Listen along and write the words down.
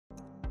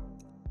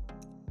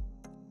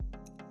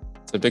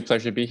It's a big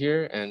pleasure to be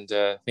here, and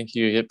thank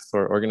you, Yip,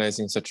 for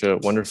organizing such a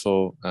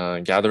wonderful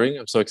gathering.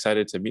 I'm so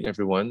excited to meet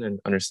everyone and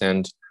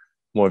understand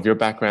more of your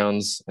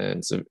backgrounds.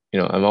 And so,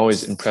 I'm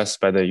always impressed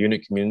by the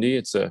unit community.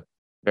 It's a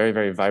very,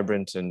 very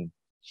vibrant and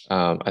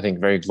I think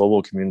very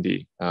global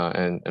community.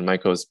 And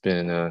Michael's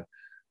been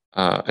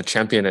a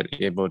champion at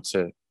being able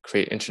to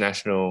create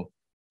international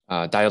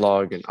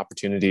dialogue and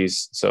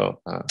opportunities. So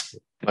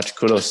much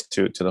kudos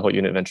to the whole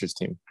Unit Ventures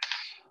team.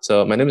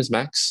 So my name is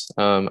Max.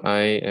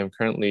 I am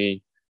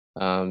currently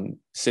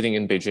sitting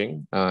in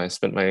Beijing. I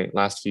spent my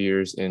last few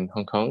years in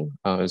Hong Kong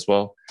as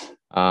well.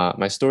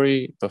 My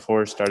story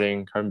before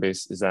starting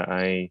Carbon-Base is that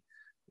I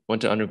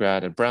went to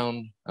undergrad at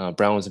Brown.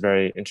 Brown was a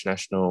very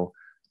international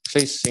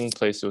facing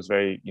place. It was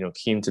very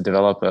keen to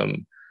develop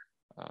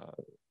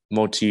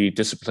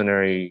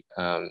multidisciplinary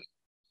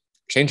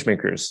change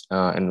makers.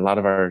 And a lot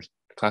of our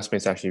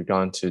classmates actually have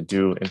gone to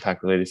do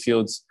impact related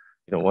fields.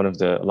 One of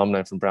the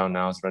alumni from Brown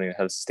now is running the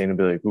head of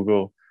sustainability at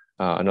Google.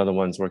 Another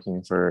one's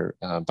working for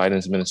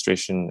Biden's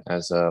administration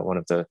as one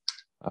of the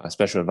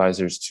special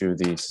advisors to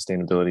the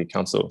Sustainability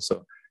Council.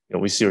 So,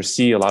 we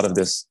see a lot of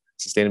this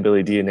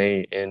sustainability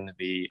DNA in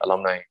the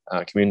alumni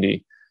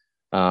community.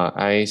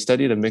 I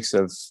studied a mix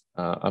of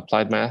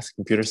applied math,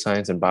 computer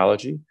science, and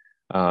biology.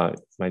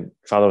 My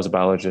father was a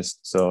biologist,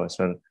 so I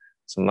spent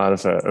a lot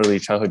of early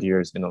childhood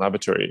years in the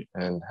laboratory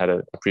and had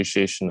an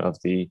appreciation of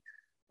the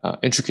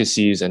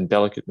intricacies and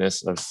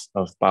delicateness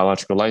of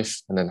biological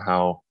life, and then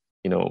how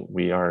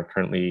we are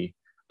currently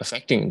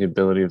affecting the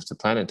ability of the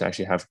planet to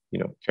actually have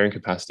carrying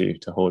capacity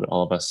to hold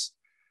all of us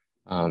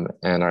and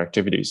our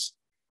activities.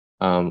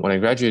 When I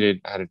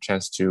graduated, I had a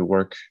chance to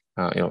work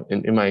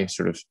in my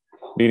sort of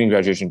leading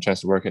graduation,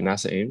 chance to work at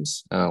NASA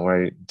Ames,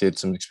 where I did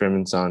some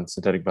experiments on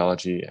synthetic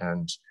biology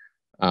and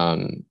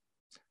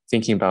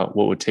thinking about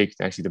what would take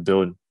actually to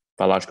build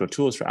biological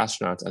tools for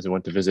astronauts as we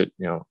went to visit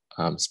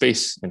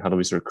space, and how do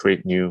we sort of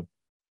create new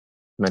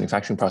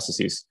manufacturing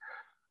processes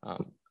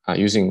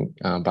using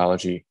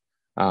biology,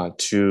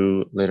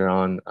 to later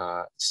on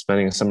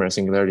spending a summer at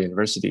Singularity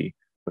University,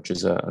 which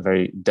is a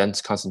very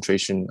dense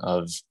concentration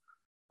of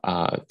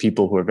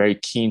people who are very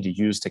keen to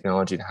use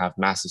technology to have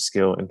massive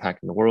scale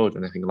impact in the world.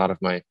 And I think a lot of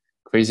my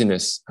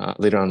craziness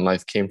later on in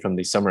life came from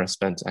the summer I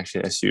spent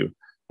actually at SU,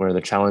 where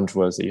the challenge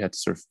was that you had to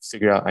sort of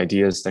figure out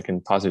ideas that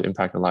can positively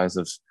impact the lives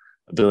of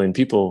a billion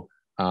people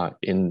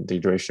in the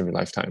duration of your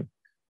lifetime.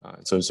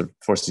 So it sort of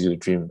forces you to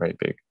dream very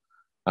big.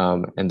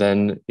 And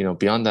then,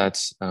 beyond that,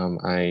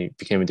 I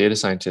became a data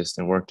scientist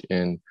and worked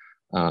in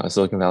a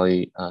Silicon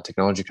Valley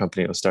technology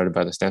company that was started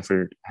by the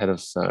Stanford head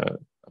of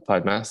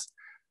applied math.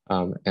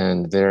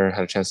 And there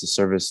had a chance to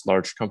service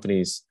large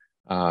companies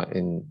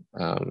in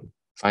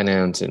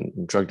finance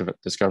and drug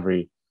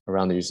discovery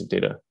around the use of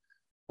data.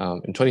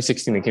 In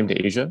 2016, I came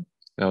to Asia.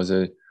 That was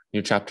a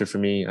new chapter for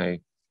me.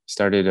 I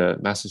started a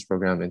master's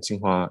program in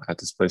Tsinghua at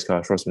this place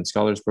called Schwarzman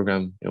Scholars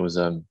Program. It was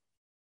a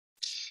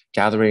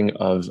gathering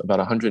of about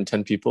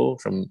 110 people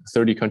from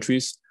 30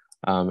 countries.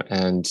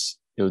 And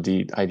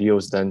the idea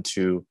was then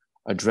to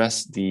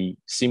address the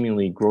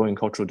seemingly growing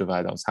cultural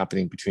divide that was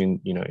happening between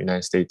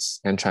United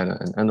States and China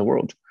and the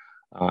world,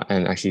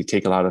 and actually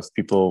take a lot of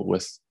people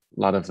with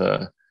a lot of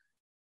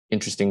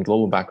interesting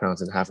global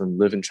backgrounds and have them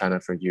live in China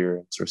for a year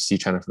and sort of see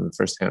China from the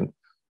firsthand,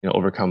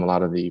 overcome a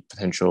lot of the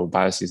potential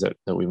biases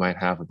that we might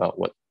have about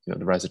what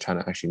the rise of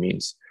China actually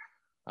means.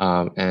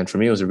 And for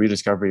me, it was a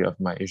rediscovery of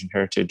my Asian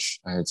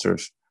heritage. I had sort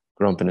of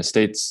grown up in the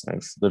States.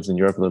 I've lived in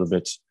Europe a little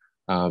bit,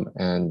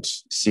 and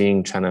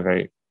seeing China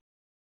very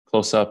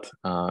close up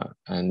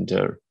and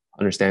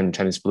understand the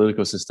Chinese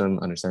political system,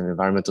 understand the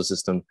environmental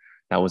system,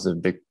 that was a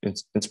big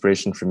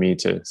inspiration for me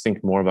to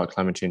think more about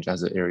climate change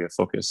as an area of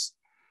focus.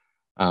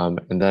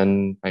 And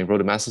then I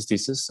wrote a master's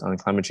thesis on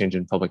climate change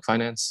in public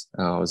finance.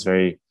 It was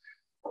very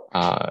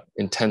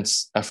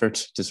intense effort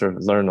to sort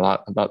of learn a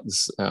lot about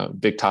this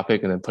big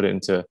topic and then put it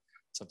into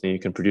something you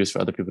can produce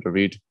for other people to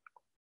read.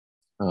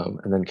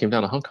 And then came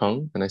down to Hong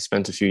Kong, and I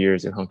spent a few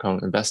years in Hong Kong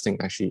investing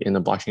actually in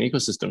the blockchain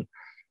ecosystem.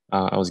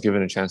 I was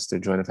given a chance to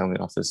join a family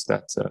office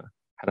that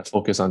had a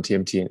focus on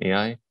TMT and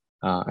AI.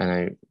 And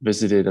I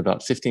visited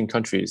about 15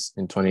 countries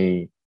in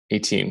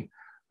 2018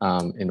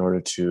 in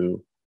order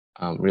to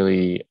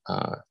really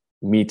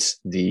meet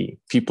the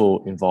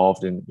people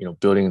involved in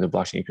building the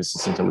blockchain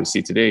ecosystem that we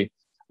see today.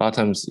 A lot of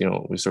times,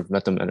 we sort of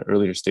met them at an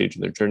earlier stage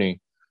of their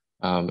journey,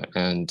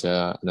 and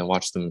then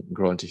watched them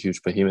grow into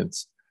huge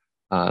behemoths.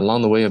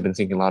 Along the way, I've been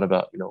thinking a lot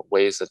about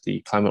ways that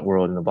the climate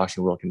world and the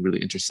blockchain world can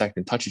really intersect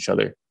and touch each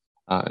other.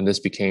 And this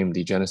became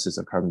the genesis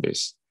of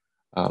Carbon-Base.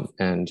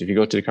 And if you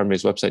go to the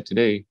Carbon-Base website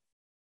today,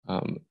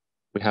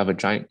 we have a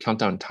giant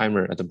countdown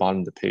timer at the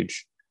bottom of the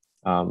page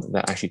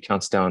that actually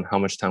counts down how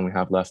much time we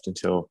have left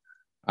until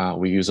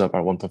we use up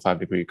our 1.5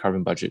 degree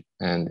carbon budget.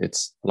 And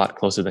it's a lot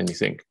closer than you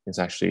think. It's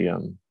actually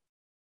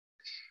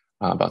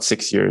about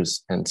 6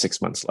 years and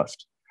 6 months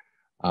left.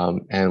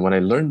 And when I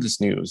learned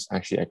this news,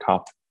 actually at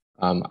COP,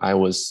 I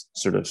was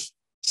sort of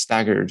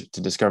staggered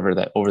to discover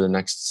that over the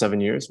next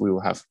 7 years, we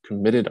will have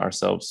committed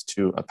ourselves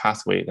to a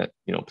pathway that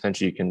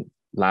potentially can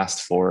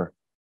last for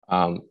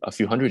a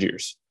few hundred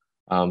years.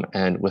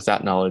 And with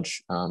that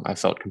knowledge, I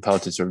felt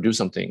compelled to sort of do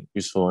something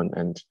useful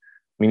and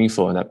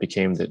meaningful, and that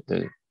became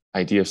the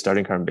idea of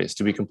starting Carbon Base.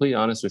 To be completely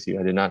honest with you,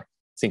 I did not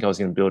think I was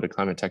going to build a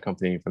climate tech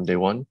company from day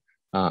one.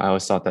 I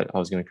always thought that I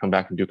was going to come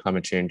back and do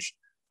climate change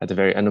at the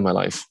very end of my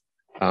life,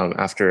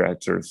 after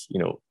I'd sort of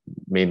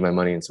made my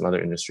money in some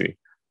other industry.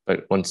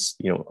 But once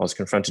I was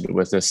confronted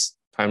with this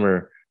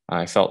timer,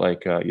 I felt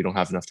like you don't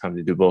have enough time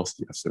to do both.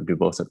 You have to do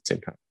both at the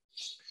same time.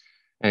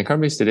 And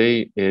Carbon Base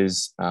today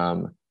is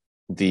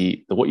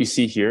the what you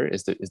see here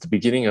is the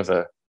beginning of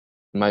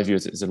in my view,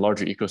 is a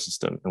larger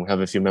ecosystem, and we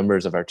have a few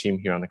members of our team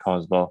here on the call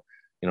as well,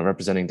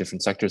 representing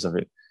different sectors of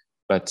it.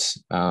 But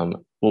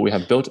what we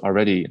have built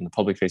already in the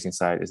public-facing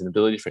side is an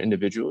ability for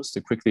individuals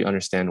to quickly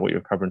understand what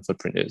your carbon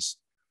footprint is.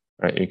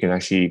 Right? You can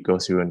actually go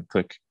through and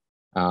click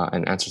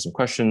and answer some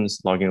questions,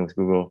 log in with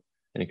Google,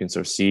 and you can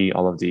sort of see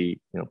all of the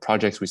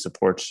projects we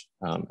support,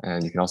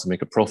 and you can also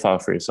make a profile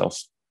for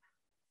yourself.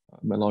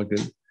 Am I logged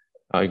in?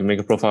 You can make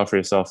a profile for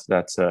yourself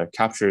that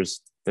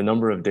captures the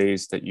number of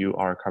days that you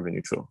are carbon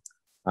neutral.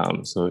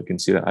 So you can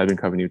see that I've been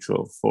carbon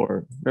neutral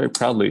for very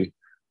proudly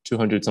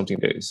 200 something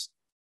days.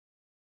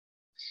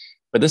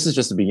 But this is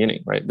just the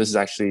beginning, right? This is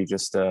actually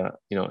just,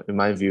 in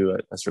my view,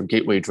 a sort of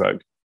gateway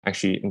drug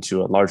actually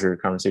into a larger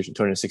conversation,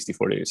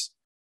 264 days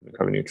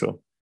carbon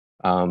neutral.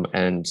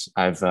 And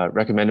I've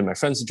recommended my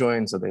friends to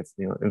join, so they've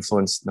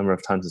influenced a number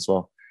of times as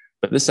well.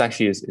 But this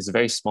actually is a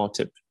very small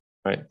tip,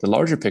 right? The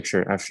larger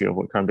picture actually of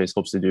what Carbon Base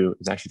hopes to do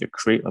is actually to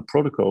create a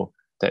protocol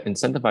that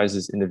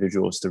incentivizes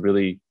individuals to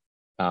really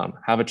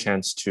have a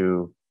chance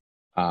to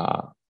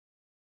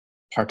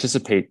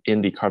participate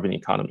in the carbon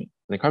economy.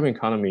 And the carbon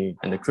economy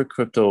and the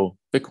crypto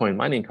Bitcoin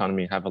mining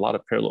economy have a lot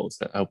of parallels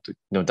that I hope to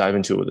dive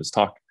into with this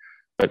talk.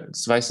 But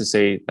suffice to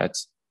say that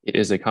it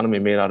is an economy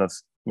made out of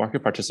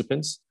market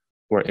participants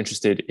who are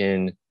interested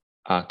in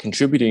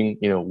contributing,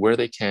 where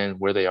they can,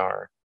 where they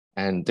are,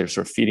 and they're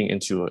sort of feeding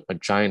into a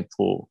giant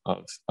pool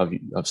of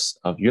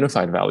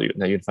unified value.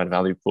 And that unified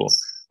value pool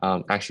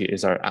actually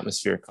is our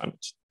atmospheric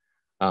climate.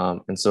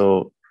 And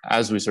so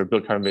as we sort of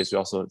build Carbon Base, we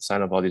also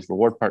sign up all these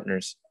reward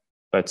partners.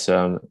 But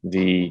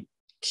the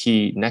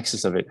key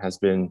nexus of it has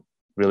been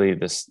really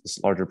this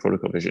larger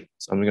protocol vision.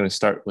 So I'm going to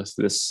start with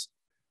this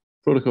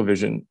protocol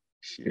vision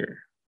here.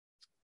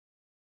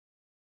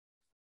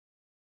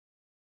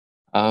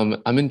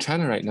 I'm in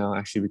China right now,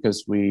 actually,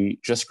 because we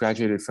just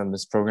graduated from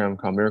this program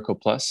called Miracle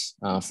Plus,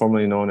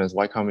 formerly known as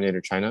Y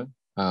Combinator China.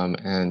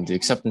 And the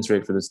acceptance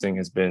rate for this thing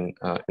has been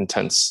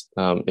intense.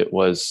 It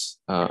was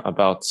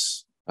about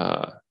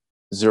 0.9%,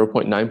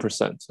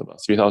 so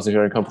about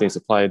 3,300 companies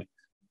applied.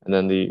 And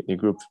then the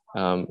group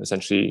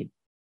essentially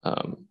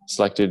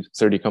selected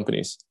 30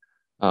 companies.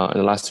 And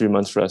the last 3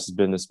 months for us has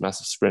been this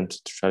massive sprint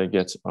to try to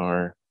get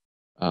our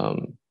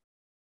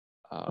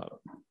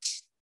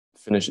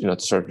finish, to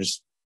start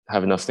just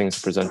have enough things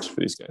to present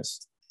for these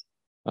guys.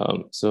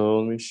 So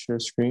let me share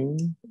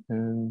screen,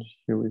 and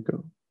here we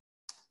go.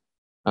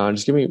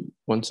 Just give me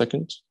 1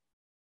 second.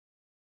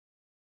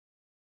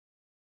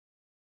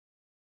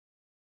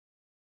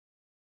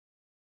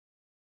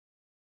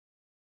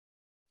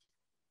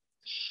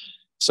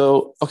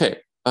 So, okay,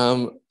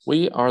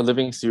 we are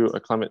living through a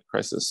climate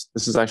crisis.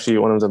 This is actually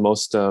one of the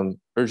most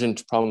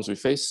urgent problems we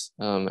face.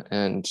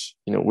 And,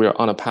 we are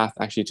on a path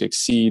actually to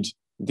exceed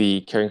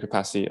the carrying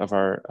capacity of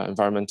our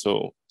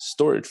environmental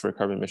storage for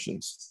carbon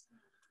emissions.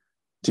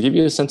 To give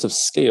you a sense of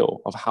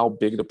scale of how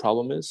big the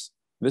problem is,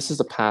 this is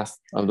the path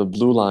of the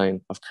blue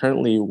line of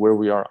currently where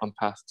we are on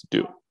path to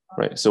do,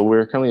 right? So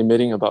we're currently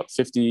emitting about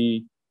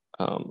 53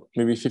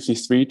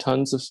 billion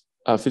tons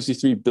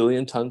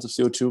of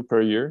CO2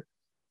 per year.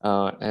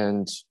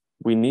 And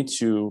we need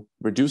to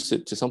reduce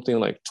it to something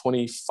like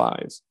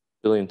 25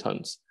 billion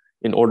tons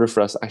in order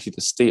for us actually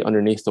to stay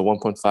underneath the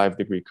 1.5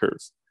 degree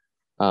curve.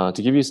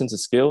 To give you a sense of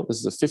scale, this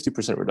is a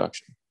 50%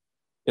 reduction.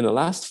 In the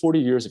last 40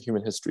 years of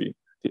human history,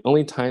 the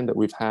only time that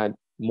we've had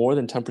more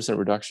than 10%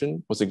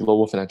 reduction was the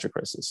global financial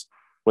crisis,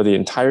 where the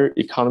entire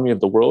economy of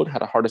the world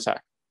had a heart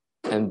attack.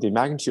 And the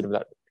magnitude of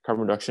that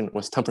carbon reduction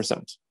was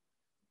 10%.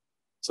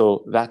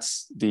 So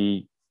that's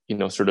the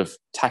sort of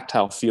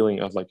tactile feeling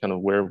of like kind of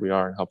where we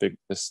are and how big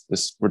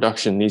this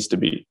reduction needs to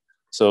be.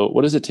 So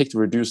what does it take to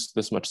reduce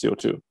this much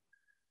CO2?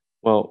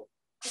 Well,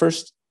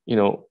 first,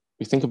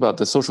 we think about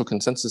the social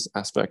consensus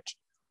aspect.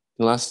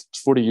 In the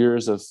last 40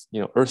 years of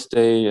Earth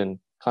Day and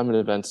climate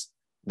events,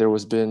 there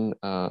has been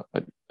an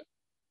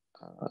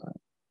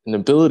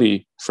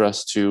ability for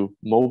us to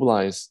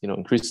mobilize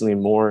increasingly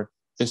more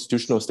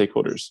institutional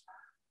stakeholders.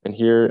 And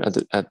here at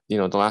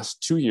the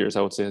last 2 years,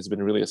 I would say has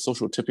been really a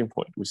social tipping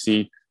point. We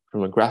see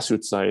from a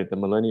grassroots side, the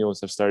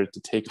millennials have started to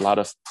take a lot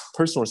of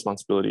personal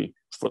responsibility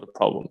for the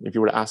problem. If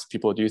you were to ask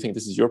people, do you think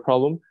this is your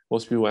problem?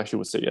 Most people actually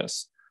would say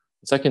yes.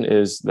 The second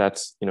is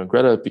that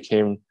Greta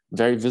became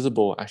very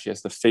visible actually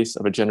as the face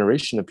of a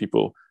generation of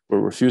people who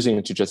are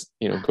refusing to just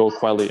go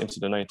quietly into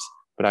the night,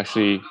 but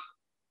actually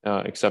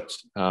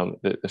accept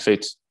the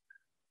fate.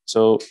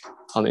 So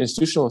on the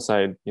institutional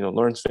side,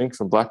 Lawrence Fink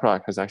from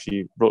BlackRock has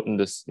actually written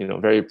this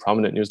very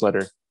prominent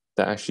newsletter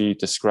that actually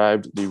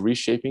described the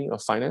reshaping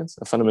of finance,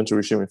 a fundamental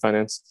reshaping of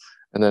finance.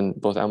 And then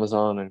both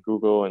Amazon and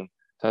Google and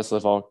Tesla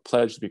have all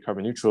pledged to be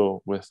carbon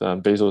neutral, with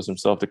Bezos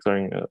himself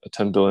declaring a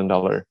 $10 billion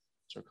sort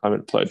of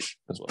climate pledge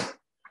as well.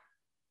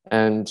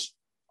 And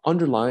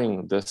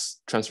underlying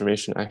this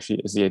transformation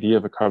actually is the idea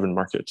of a carbon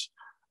market.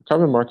 A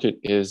carbon market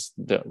is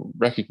the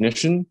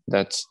recognition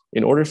that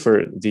in order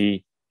for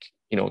the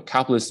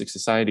capitalistic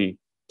society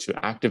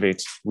to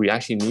activate, we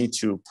actually need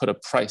to put a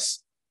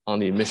price on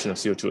the emission of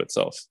CO2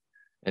 itself.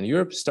 And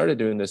Europe started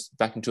doing this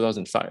back in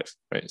 2005,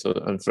 right? So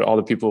for all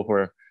the people who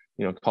are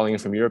calling in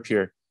from Europe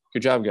here,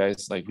 good job,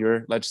 guys. Like,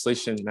 your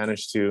legislation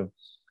managed to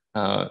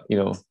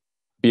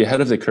be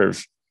ahead of the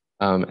curve.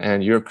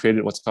 And Europe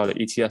created what's called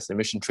an ETS,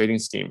 emission trading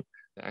scheme,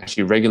 that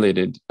actually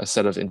regulated a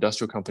set of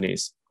industrial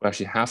companies who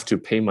actually have to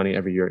pay money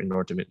every year in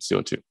order to emit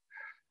CO2.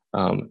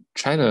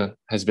 China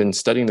has been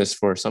studying this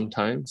for some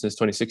time, since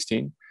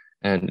 2016.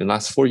 And in the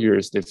last 4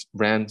 years, they've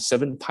ran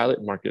 7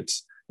 pilot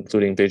markets,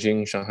 including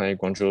Beijing, Shanghai,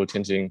 Guangzhou,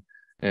 Tianjin,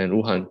 and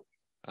Wuhan.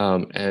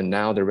 And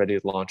now they're ready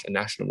to launch a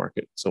national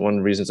market. So one of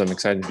the reasons I'm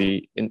excited to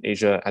be in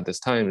Asia at this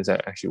time is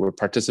that actually we're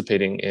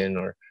participating in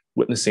or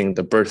witnessing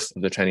the birth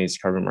of the Chinese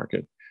carbon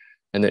market.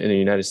 And then in the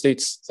United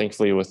States,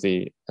 thankfully, with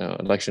the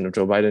election of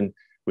Joe Biden,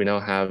 we now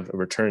have a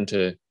return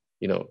to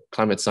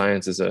climate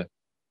science as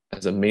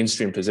a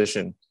mainstream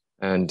position.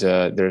 And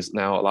there's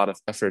now a lot of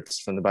efforts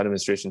from the Biden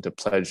administration to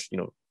pledge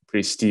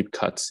pretty steep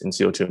cuts in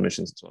CO2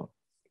 emissions as well.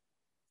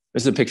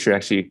 This is a picture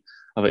actually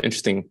of an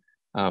interesting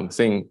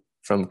thing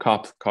from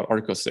COP called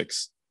Article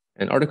 6.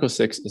 And Article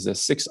 6 is the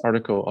 6th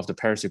article of the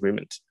Paris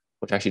Agreement,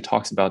 which actually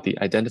talks about the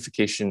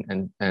identification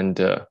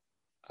and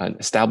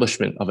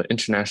establishment of an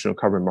international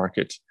carbon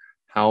market,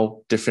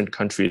 how different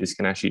countries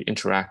can actually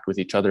interact with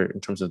each other in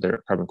terms of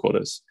their carbon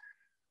quotas.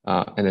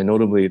 And then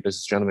notably, there's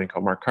this gentleman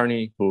called Mark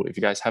Carney, who, if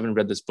you guys haven't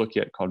read this book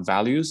yet, called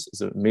Values,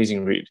 is an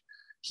amazing read.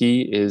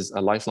 He is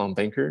a lifelong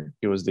banker.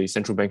 He was the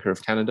central banker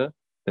of Canada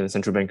and the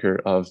central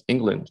banker of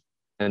England,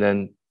 and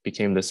then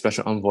became the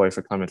special envoy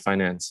for climate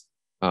finance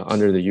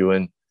under the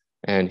UN.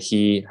 And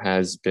he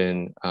has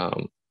been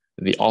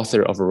the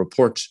author of a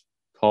report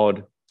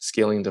called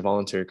Scaling the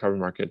Voluntary Carbon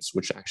Markets,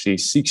 which actually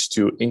seeks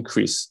to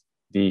increase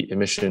the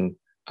emission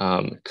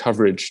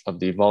coverage of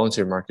the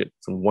voluntary market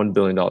from $1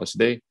 billion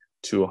today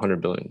to $100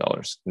 billion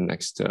in the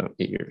next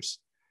 8 years.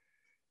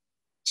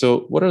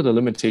 So what are the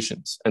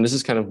limitations? And this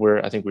is kind of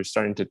where I think we're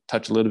starting to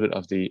touch a little bit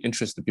of the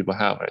interest that people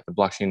have, right? The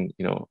blockchain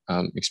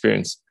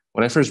experience.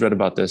 When I first read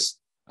about this,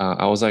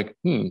 I was like,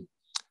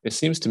 it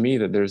seems to me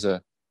that there's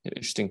an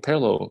interesting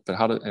parallel, but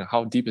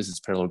how deep does this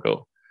parallel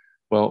go?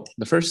 Well,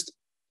 the first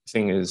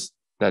thing is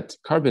that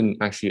carbon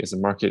actually as a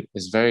market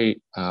is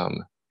very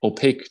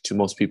opaque to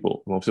most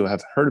people. Most people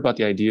have heard about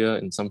the idea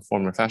in some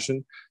form or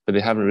fashion, but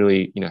they haven't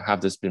really, have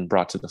this been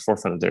brought to the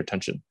forefront of their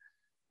attention.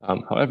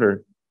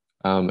 However,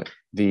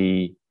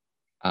 the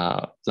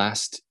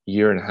last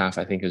year and a half,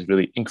 I think, has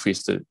really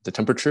increased the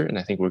temperature, and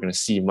I think we're going to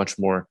see much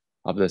more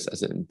of this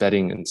as an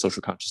embedding in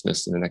social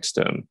consciousness in the next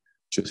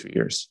 2 or 3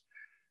 years.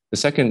 The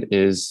second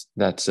is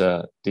that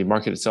the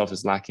market itself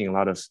is lacking a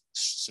lot of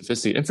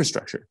sophisticated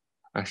infrastructure.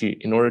 Actually,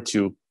 in order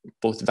to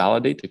both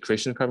validate the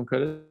creation of carbon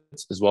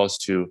credits as well as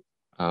to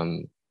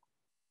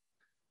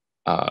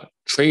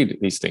trade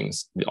these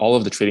things, all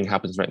of the trading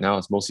happens right now.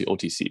 It's mostly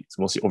OTC. It's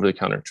mostly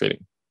over-the-counter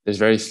trading. There's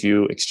very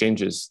few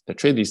exchanges that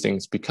trade these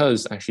things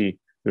because actually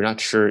you're not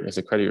sure if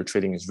the credit you're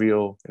trading is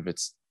real, if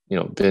it's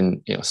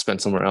been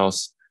spent somewhere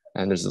else,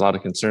 and there's a lot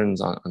of concerns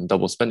on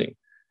double spending.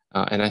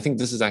 And I think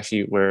this is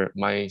actually where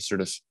my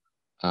sort of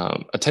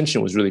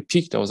attention was really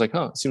peaked. I was like,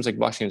 it seems like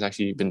blockchain has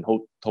actually been, the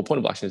whole point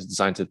of blockchain is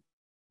designed to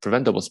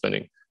prevent double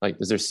spending. Like,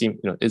 is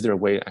there a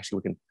way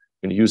actually we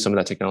can use some of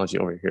that technology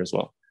over here as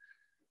well?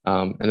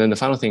 And then the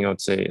final thing I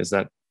would say is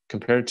that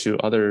compared to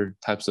other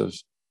types of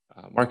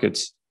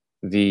markets,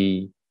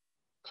 the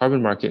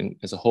carbon market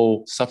as a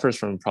whole suffers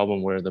from a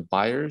problem where the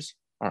buyers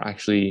are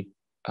actually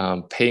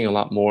paying a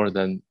lot more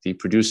than the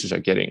producers are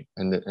getting.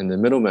 And the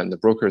middlemen, the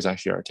brokers,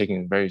 actually are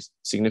taking a very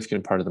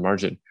significant part of the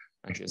margin,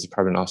 actually, as a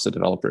carbon offset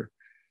developer.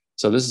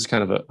 So this is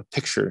kind of a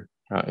picture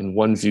in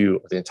one view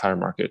of the entire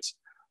market.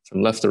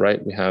 From left to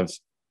right, we have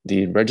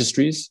the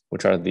registries,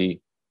 which are the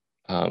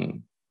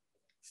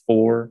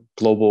 4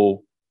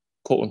 global,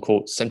 quote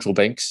unquote, central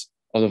banks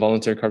of the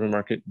voluntary carbon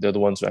market. They're the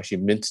ones who actually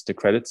mint the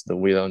credits, the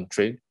wheel on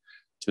trade,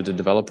 to the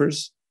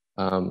developers,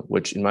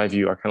 which in my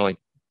view are kind of like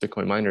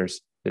Bitcoin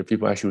miners. They're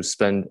people actually who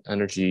spend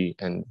energy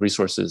and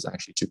resources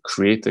actually to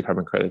create the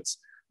carbon credits,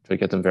 to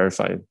get them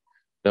verified.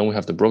 Then we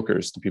have the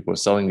brokers, the people who are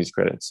selling these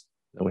credits.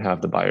 Then we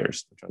have the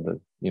buyers, which are the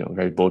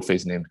very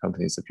bold-faced named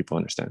companies that people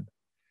understand.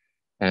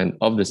 And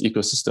of this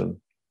ecosystem,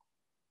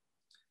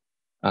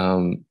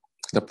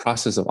 the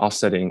process of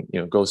offsetting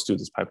goes through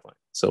this pipeline.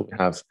 So we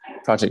have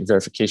project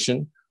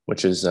verification,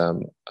 which is a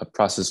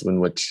process in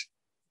which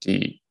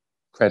the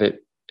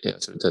credit,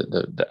 so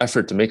the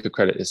effort to make a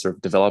credit is sort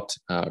of developed,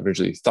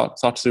 originally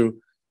thought through.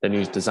 Then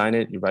you design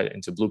it, you write it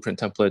into blueprint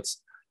templates.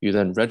 You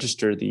then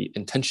register the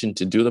intention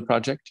to do the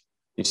project.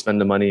 You spend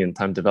the money and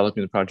time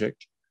developing the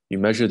project. You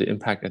measure the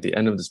impact at the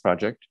end of this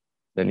project.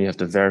 Then you have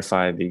to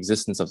verify the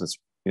existence of this,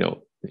 the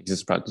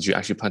existing product. Did you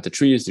actually plant the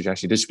trees? Did you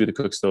actually distribute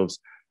the cook stoves?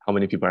 How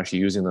many people are actually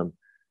using them?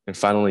 And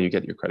finally, you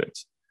get your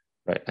credits,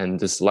 right? And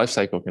this life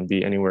cycle can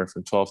be anywhere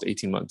from 12 to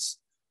 18 months.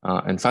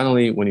 And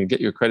finally, when you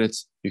get your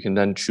credits, you can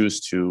then choose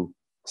to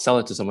sell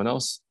it to someone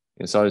else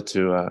and sell it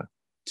to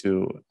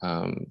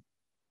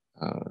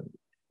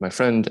my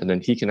friend, and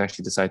then he can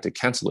actually decide to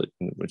cancel it,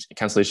 which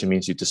cancellation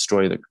means you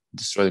destroy the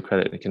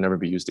credit and it can never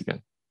be used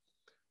again.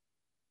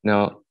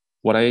 Now,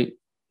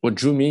 what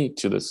drew me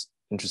to this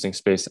interesting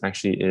space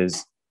actually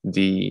is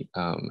the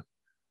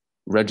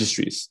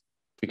registries,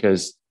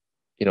 because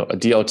a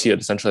DLT, a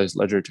decentralized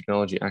ledger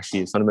technology,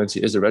 actually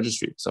fundamentally is a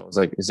registry. So I was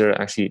like,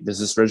 does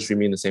this registry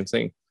mean the same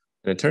thing?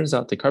 And it turns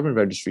out the carbon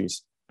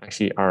registries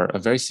actually are a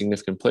very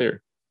significant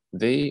player.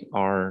 They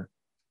are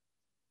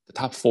the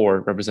top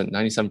 4 represent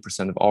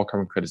 97% of all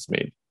carbon credits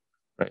made,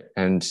 right?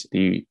 And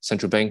the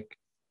central bank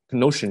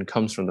notion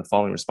comes from the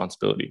following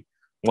responsibility.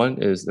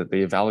 One is that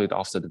they evaluate the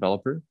offset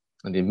developer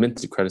and they mint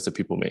the credits that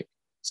people make.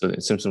 So in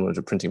Simpson words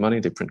of printing money,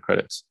 they print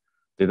credits.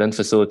 They then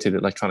facilitate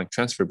electronic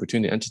transfer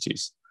between the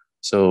entities.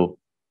 So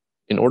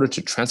in order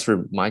to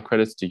transfer my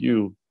credits to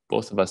you,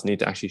 both of us need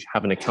to actually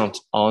have an account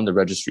on the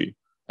registry.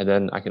 And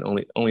then I can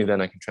only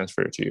then I can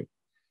transfer it to you.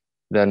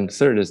 Then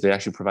third is they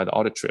actually provide the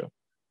audit trail.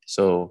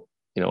 So,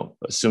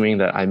 assuming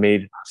that I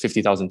made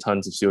 50,000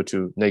 tons of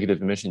CO2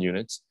 negative emission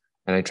units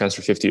and I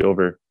transfer 50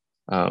 over,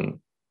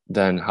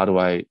 then how do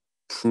I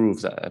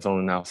prove that I've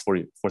only now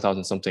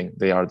 4,000 something?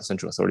 They are the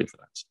central authority for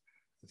that.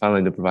 And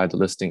finally, they provide the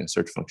listing and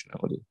search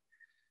functionality.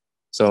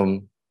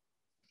 So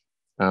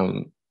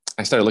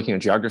I started looking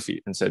at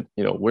geography and said,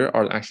 where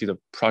are actually the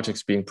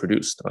projects being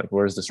produced? Like,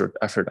 where is the sort of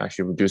effort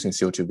actually reducing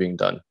CO2 being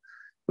done?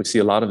 We see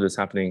a lot of this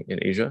happening in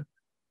Asia,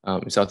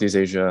 in Southeast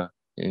Asia,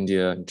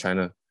 India, and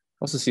China.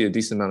 Also see a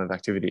decent amount of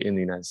activity in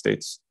the United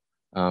States.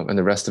 And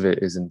the rest of it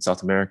is in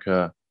South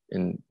America,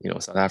 in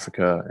South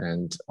Africa,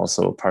 and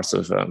also parts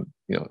of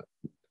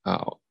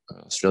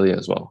Australia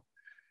as well.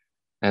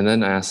 And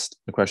then I asked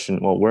the question,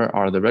 well, where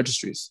are the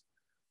registries?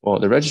 Well,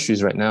 the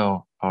registries right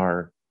now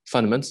are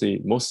fundamentally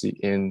mostly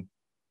in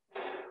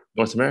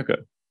North America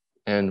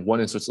and 1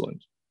 in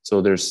Switzerland.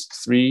 So there's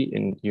 3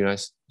 in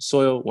U.S.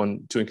 soil,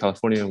 2 in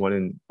California, 1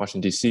 in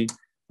Washington, D.C.,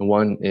 and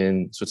 1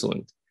 in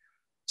Switzerland.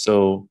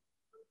 So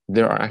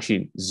there are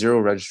actually 0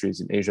 registries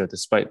in Asia,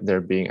 despite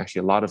there being actually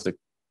a lot of the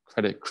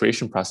credit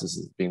creation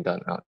processes being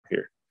done out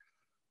here.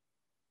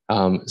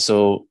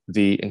 So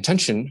the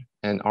intention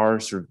and our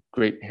sort of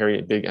great,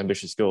 hairy, big,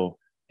 ambitious goal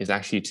is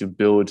actually to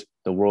build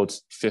the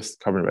world's 5th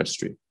carbon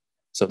registry.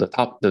 So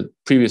the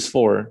previous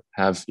 4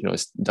 have,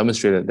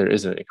 demonstrated there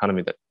is an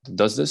economy that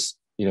does this.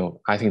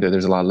 I think that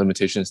there's a lot of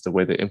limitations to the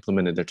way they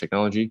implemented their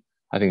technology.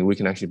 I think we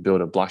can actually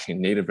build a blockchain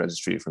native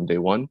registry from day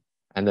one,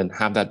 and then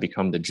have that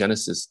become the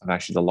genesis of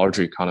actually the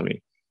larger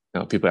economy.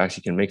 Now, people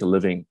actually can make a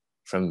living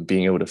from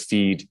being able to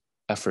feed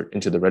effort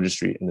into the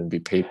registry and then be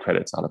paid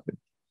credits out of it.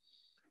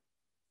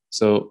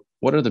 So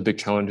what are the big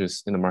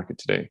challenges in the market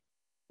today?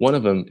 One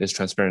of them is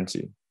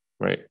transparency,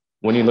 right?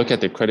 When you look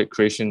at the credit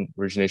creation,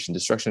 origination,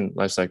 destruction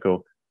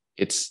lifecycle,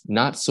 it's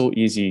not so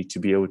easy to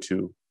be able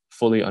to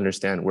fully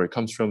understand where it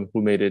comes from,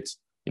 who made it,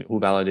 who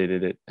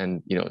validated it,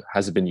 and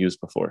has it been used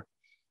before.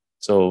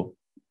 So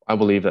I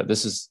believe that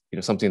this is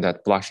something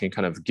that blockchain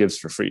kind of gives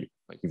for free.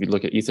 Like if you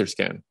look at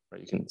Etherscan,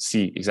 right, you can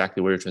see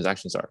exactly where your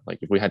transactions are. Like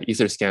if we had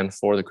Etherscan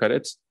for the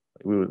credits,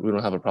 we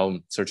don't have a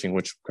problem searching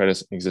which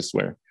credits exist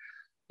where.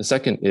 The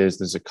second is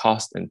there's a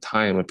cost and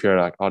time of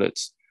periodic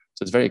audits.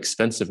 So it's very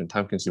expensive and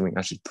time consuming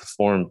actually to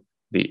perform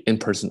the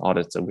in-person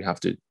audits that we have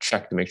to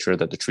check to make sure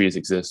that the trees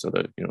exist or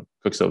the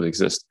cook stoves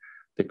exist.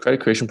 The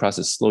credit creation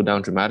process slowed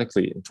down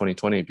dramatically in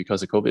 2020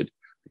 because of COVID,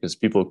 because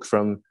people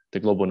from the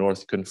global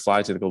north couldn't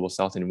fly to the global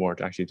south anymore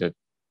to actually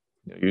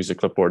use a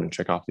clipboard and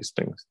check off these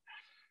things.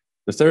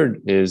 The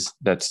third is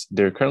that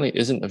there currently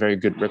isn't a very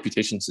good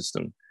reputation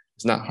system.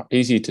 It's not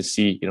easy to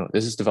see,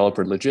 is this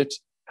developer legit?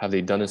 Have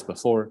they done this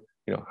before?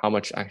 How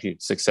much actually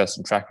success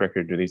and track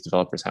record do these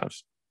developers have?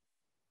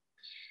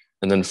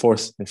 And then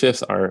fourth and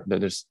fifth are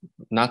that there's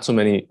not so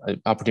many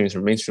opportunities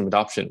for mainstream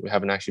adoption. We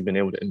haven't actually been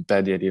able to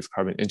embed the idea of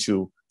carbon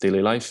into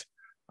daily life,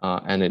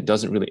 and it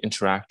doesn't really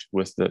interact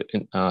with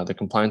the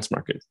compliance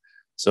market.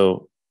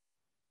 So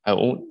I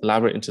won't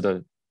elaborate into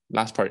the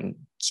last part in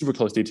super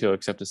close detail,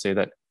 except to say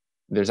that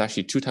there's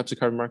actually 2 types of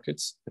carbon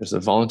markets. There's a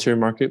voluntary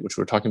market, which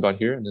we're talking about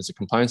here, and there's a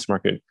compliance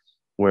market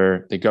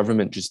where the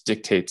government just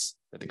dictates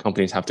that the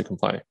companies have to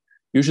comply.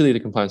 Usually the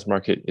compliance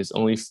market is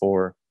only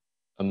for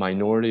a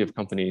minority of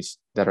companies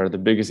that are the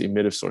biggest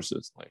emitter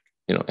sources, like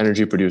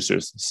energy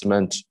producers,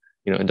 cement,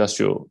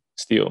 industrial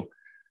steel.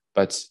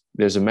 But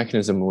there's a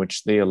mechanism in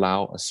which they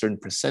allow a certain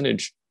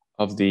percentage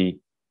of the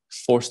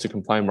forced to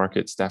comply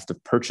markets to have to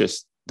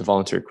purchase the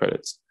voluntary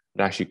credits.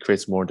 It actually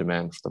creates more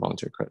demand for the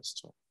voluntary credits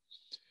as well.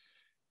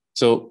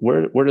 So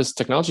where does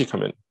technology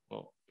come in?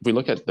 Well, if we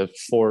look at the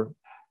 4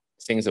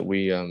 things that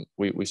we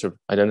sort of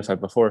identified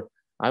before,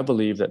 I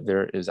believe that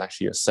there is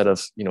actually a set of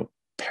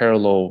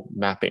parallel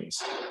mappings.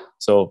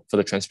 So for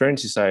the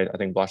transparency side, I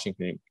think blockchain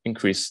can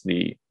increase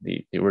the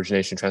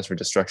origination, transfer,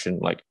 destruction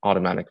like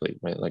automatically,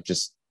 right? Like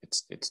just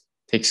it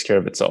takes care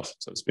of itself,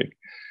 so to speak.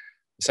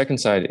 The second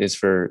side is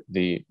for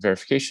the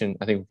verification.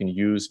 I think we can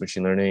use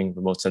machine learning,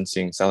 remote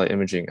sensing, satellite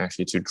imaging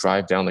actually to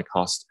drive down the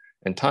cost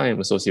and time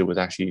associated with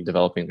actually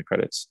developing the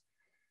credits.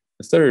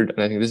 The third,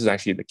 and I think this is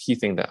actually the key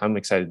thing that I'm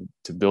excited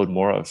to build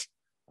more of,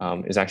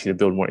 is actually to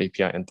build more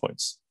API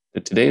endpoints.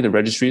 But today, the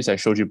registries I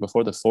showed you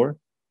before, the four,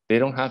 they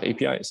don't have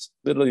APIs.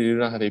 Literally, they do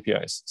not have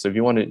APIs. So if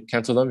you want to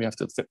cancel them, you have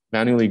to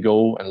manually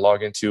go and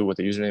log into with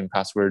a username and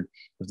password.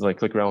 You have to like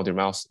click around with your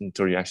mouse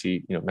until you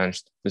actually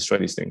manage to destroy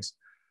these things.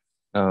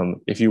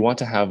 If you want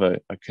to have a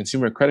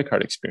consumer credit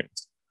card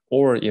experience,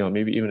 or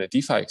maybe even a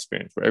DeFi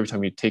experience, where every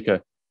time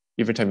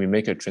you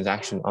make a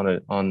transaction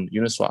on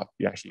Uniswap,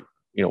 you actually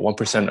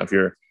 1% of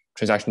your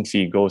transaction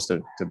fee goes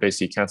to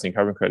basically canceling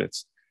carbon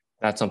credits.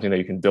 That's something that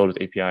you can build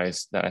with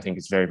APIs that I think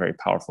is very, very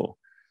powerful.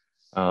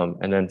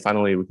 And then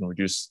finally, we can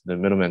reduce the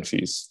middleman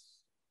fees.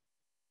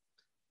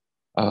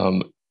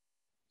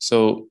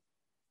 So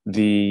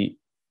the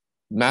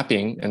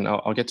mapping, and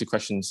I'll get to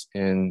questions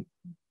in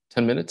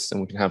 10 minutes and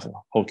we can have a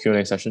whole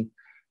Q&A session.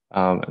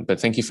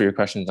 But thank you for your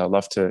questions. I'd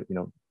love to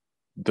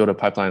build a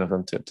pipeline of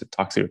them to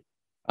talk through.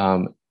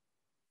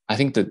 I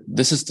think that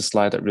this is the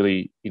slide that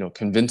really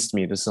convinced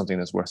me this is something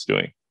that's worth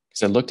doing.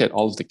 Because I looked at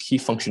all of the key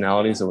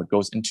functionalities of what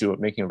goes into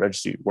making a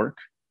registry work.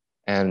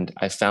 And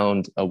I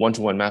found a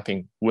one-to-one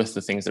mapping with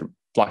the things that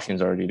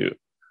blockchains already do.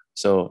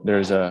 So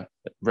there's a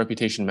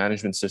reputation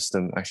management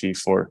system actually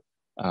for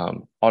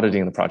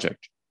auditing the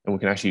project. And we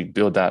can actually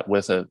build that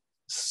with a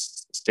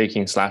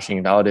staking /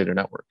 validator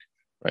network,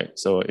 right?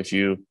 So if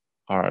you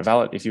are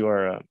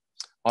an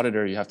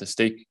auditor, you have to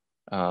stake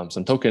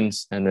some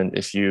tokens. And then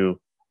if you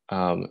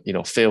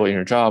fail in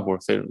your job or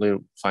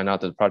find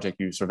out that the project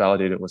you sort of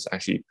validated was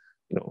actually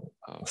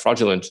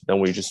fraudulent, then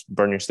we just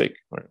burn your stake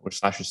or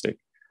slash your stake.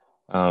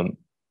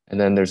 And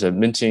then there's a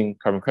minting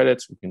carbon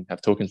credits. We can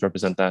have tokens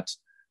represent that.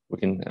 We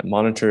can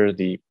monitor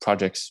the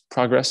project's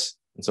progress.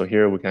 And so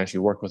here we can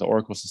actually work with the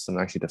Oracle system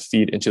actually to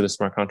feed into the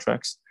smart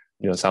contracts,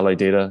 satellite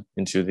data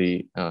into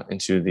the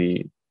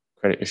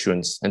credit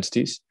issuance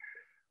entities.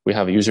 We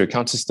have a user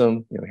account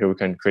system. Here we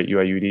can create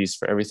UIUDs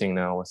for everything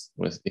now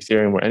with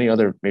Ethereum or any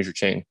other major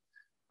chain,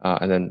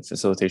 and then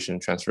facilitation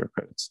and transfer of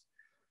credits.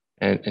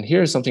 And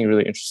here is something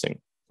really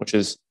interesting, which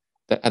is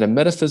that at a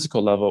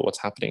metaphysical level,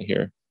 what's happening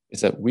here is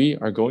that we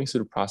are going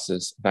through the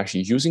process of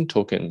actually using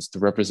tokens to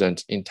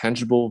represent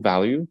intangible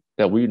value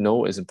that we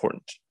know is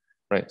important,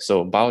 right?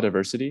 So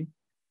biodiversity,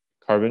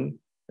 carbon,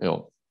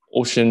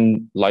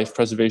 ocean life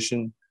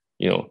preservation,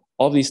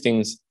 all these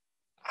things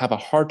have a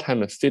hard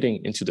time of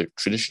fitting into the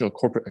traditional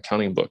corporate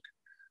accounting book.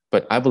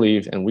 But I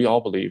believe, and we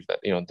all believe that,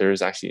 there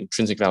is actually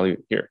intrinsic value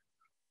here.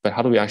 But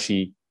how do we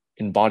actually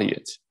embody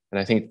it? And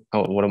I think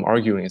what I'm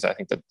arguing is I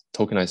think that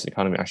tokenized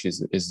economy actually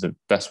is the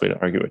best way to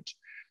argue it.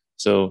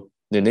 So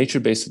the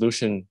nature-based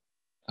solution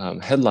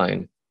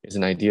headline is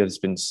an idea that's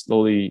been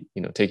slowly,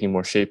 taking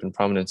more shape and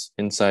prominence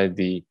inside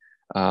the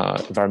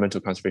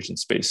environmental conservation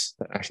space.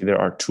 Actually,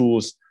 there are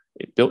tools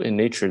built in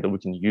nature that we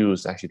can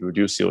use actually to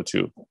reduce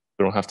CO2.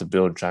 We don't have to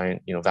build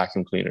giant,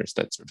 vacuum cleaners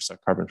that sort of suck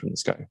carbon from the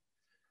sky.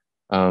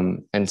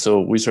 And so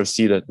we sort of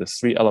see that the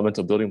three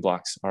elemental building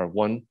blocks are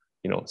one,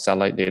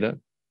 satellite data,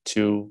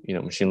 two,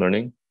 machine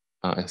learning,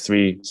 and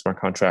three, smart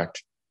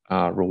contract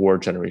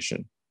reward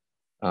generation.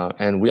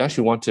 And we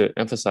actually want to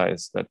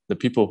emphasize that the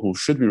people who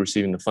should be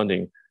receiving the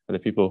funding are the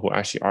people who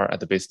actually are at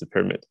the base of the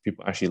pyramid,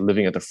 people actually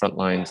living at the front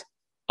lines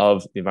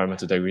of the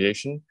environmental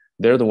degradation.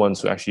 They're the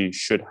ones who actually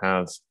should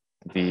have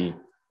the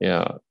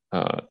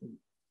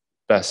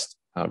best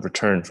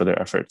return for their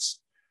efforts.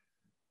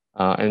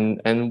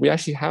 And we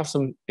actually have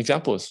some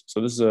examples.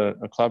 So this is a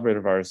collaborator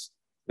of ours.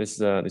 They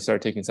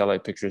started taking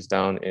satellite pictures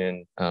down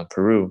in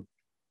Peru,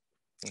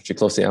 actually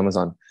close to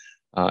Amazon,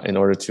 in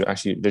order to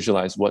actually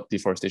visualize what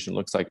deforestation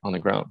looks like on the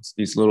ground. So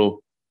these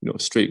little,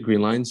 straight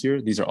green lines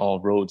here, these are all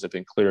roads that have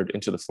been cleared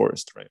into the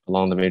forest, right,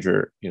 along the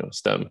major,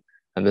 stem.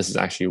 And this is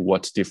actually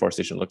what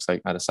deforestation looks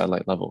like at a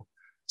satellite level.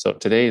 So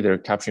today they're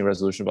capturing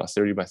resolution about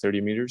 30 by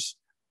 30 meters.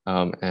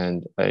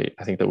 And I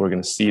think that we're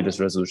going to see this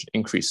resolution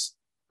increase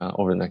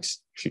over the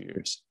next few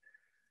years.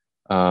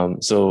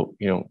 So,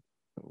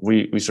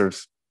 we sort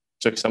of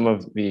took some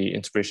of the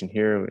inspiration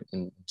here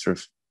and sort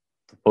of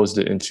proposed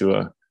it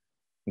into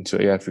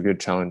AI for Good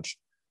challenge.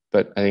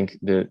 But I think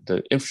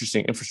the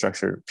interesting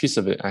infrastructure piece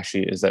of it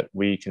actually is that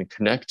we can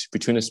connect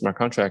between the smart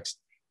contracts.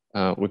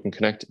 We can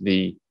connect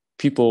the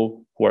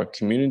people who are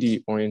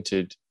community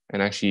oriented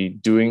and actually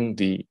doing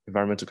the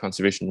environmental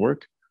conservation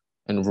work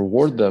and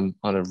reward them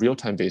on a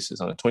real-time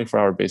basis, on a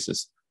 24-hour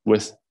basis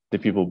with the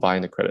people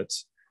buying the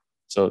credits.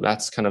 So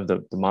that's kind of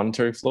the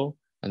monetary flow.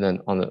 And then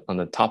on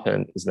the top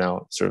end is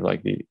now sort of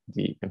like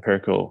the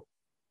empirical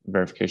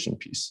verification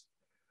piece.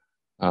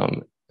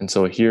 And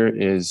so here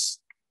is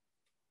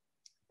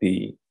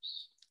the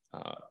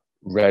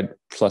red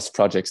plus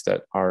projects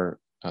that our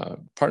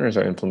partners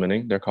are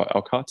implementing. They're called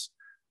Alcott,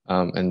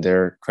 and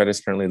their credits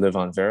currently live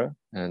on Vera.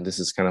 And this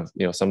is kind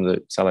of some of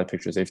the satellite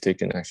pictures they've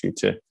taken actually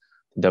to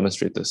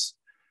demonstrate this.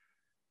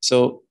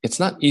 So it's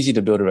not easy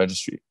to build a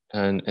registry,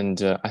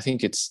 and I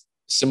think it's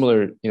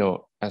similar,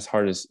 as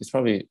hard as it's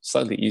probably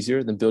slightly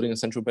easier than building a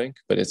central bank,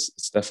 but it's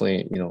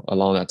definitely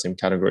along that same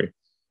category.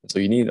 And so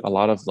you need a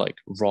lot of like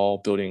raw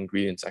building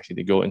ingredients actually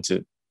to go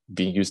into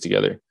being used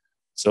together.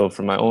 So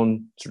from my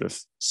own sort of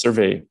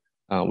survey,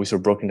 we sort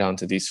of broken down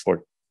to these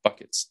 4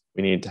 buckets.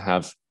 We need to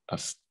have a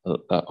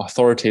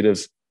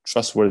authoritative,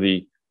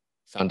 trustworthy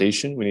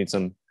foundation. We need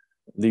some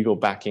legal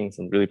backing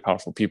from really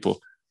powerful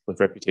people with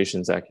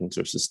reputations that can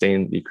sort of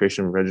sustain the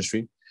creation of a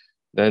registry.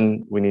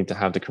 Then we need to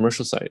have the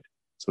commercial side.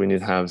 So we need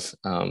to have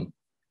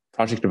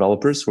project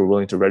developers who are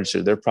willing to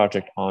register their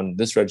project on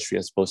this registry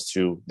as opposed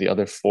to the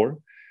other 4.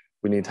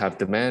 We need to have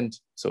demand.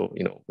 So,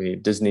 we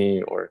need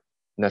Disney or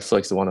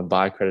Netflix to want to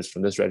buy credits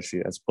from this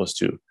registry as opposed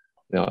to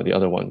the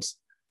other ones.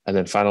 And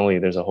then finally,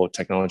 there's a whole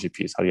technology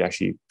piece. How do you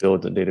actually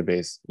build the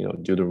database,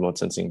 do the remote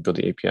sensing, build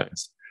the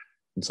APIs,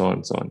 and so on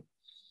and so on.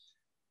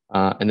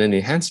 And then the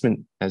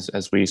enhancement,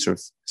 as we sort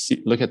of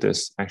look at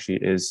this, actually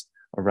is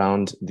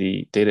around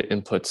the data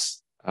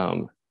inputs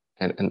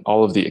and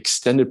all of the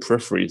extended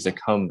peripheries that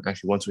come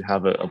actually once we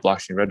have a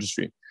blockchain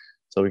registry.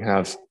 So we can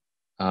have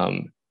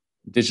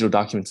digital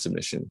document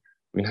submission.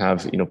 We can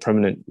have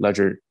permanent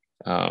ledger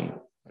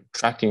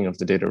tracking of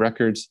the data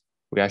records.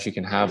 We actually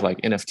can have like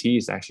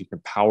NFTs that actually can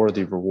power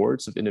the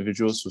rewards of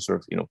individuals who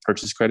sort of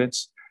purchase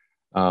credits.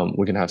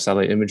 We can have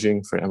satellite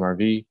imaging for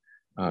MRV.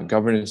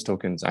 Governance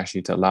tokens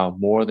actually to allow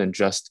more than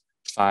just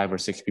 5 or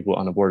 6 people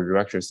on the board of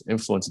directors to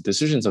influence the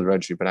decisions of the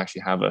registry, but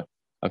actually have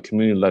a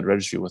community-led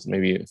registry with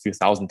maybe a few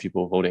thousand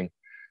people voting.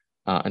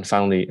 And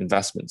finally,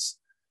 investments,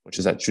 which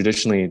is that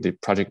traditionally the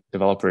project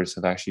developers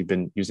have actually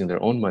been using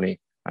their own money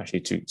actually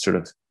to sort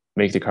of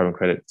make the carbon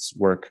credits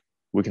work.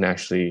 We can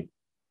actually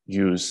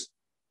use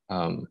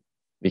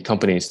the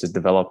companies to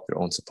develop their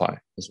own supply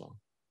as well.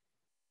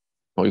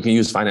 Or you can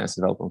use finance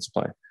to develop their own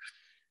supply.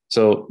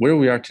 So where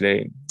we are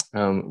today,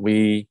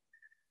 we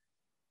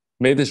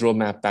made this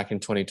roadmap back in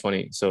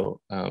 2020, so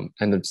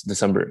end of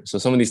December. So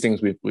some of these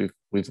things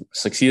we've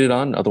succeeded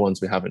on, other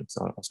ones we haven't.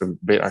 So I'll sort of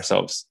rate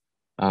ourselves.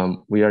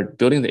 We are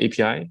building the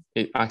API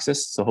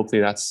access, so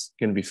hopefully that's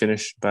going to be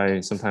finished by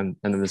sometime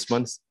end of this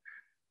month.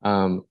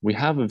 We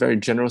have a very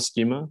general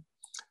schema.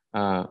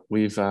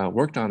 We've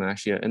worked on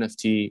actually an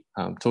NFT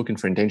token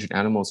for endangered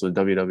animals with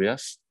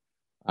WWF.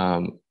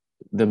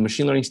 The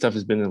machine learning stuff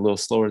has been a little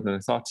slower than I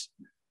thought.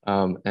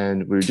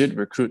 And we did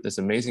recruit this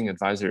amazing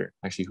advisor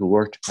actually who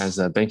worked as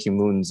Ban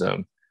Ki-moon's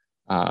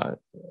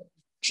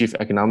chief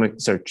economic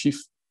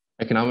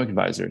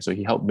advisor. So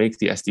he helped make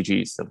the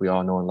SDGs that we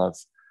all know and love.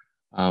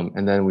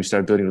 And then we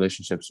started building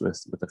relationships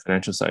with the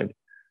financial side.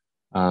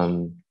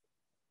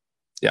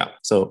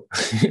 So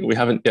we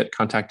haven't yet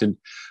contacted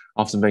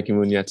Office of Ban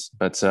Ki-moon yet,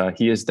 but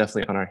he is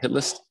definitely on our hit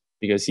list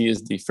because he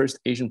is the first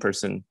Asian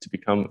person to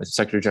become a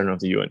Secretary General of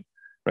the UN.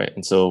 Right.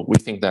 And so we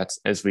think that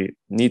as we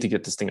need to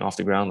get this thing off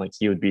the ground, like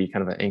he would be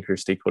kind of an anchor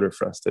stakeholder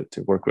for us to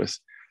work with.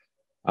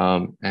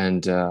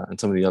 And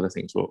some of the other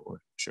things we'll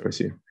share with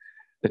you.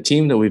 The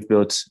team that we've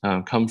built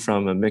come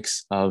from a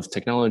mix of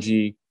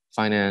technology,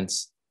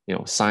 finance,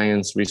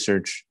 science,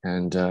 research,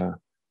 and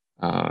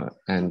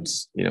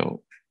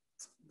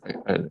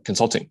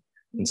consulting.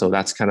 And so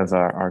that's kind of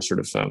our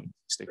sort of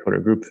stakeholder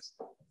group.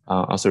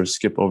 I'll sort of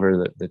skip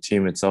over the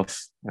team itself,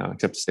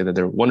 except to say that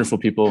they're wonderful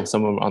people.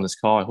 Some of them are on this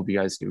call. I hope you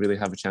guys really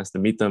have a chance to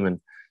meet them and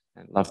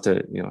love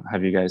to,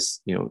 have you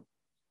guys,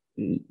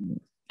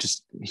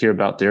 just hear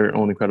about their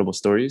own incredible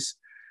stories.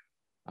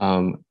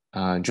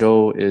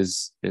 Joe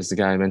is the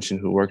guy I mentioned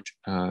who worked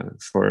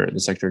for the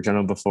Secretary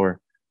General before.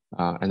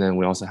 And then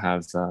we also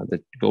have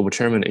the global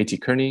chairman, A.T.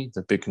 Kearney,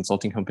 the big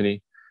consulting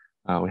company.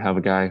 We have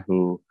a guy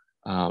who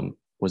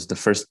was the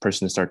first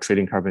person to start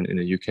trading carbon in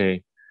the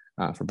UK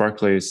for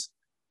Barclays.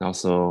 And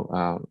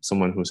also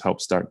someone who's helped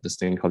start this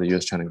thing called the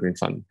US-China Green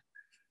Fund.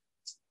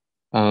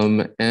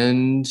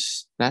 And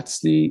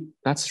that's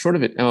sort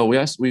of it.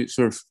 We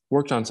sort of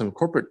worked on some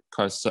corporate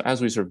costs. So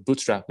as we sort of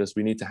bootstrap this,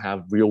 we need to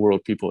have real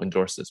world people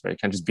endorse this, right? It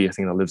can't just be a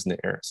thing that lives in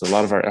the air. So a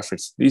lot of our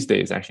efforts these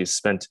days actually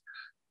spent,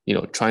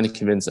 trying to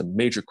convince a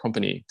major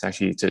company to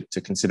actually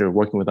to consider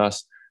working with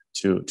us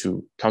to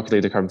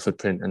calculate the carbon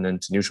footprint and then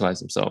to neutralize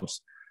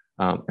themselves.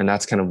 And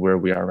that's kind of where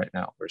we are right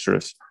now. We're sort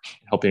of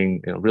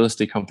helping real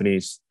estate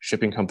companies,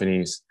 shipping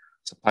companies,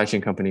 supply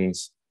chain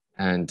companies,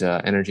 and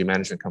energy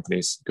management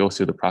companies go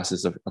through the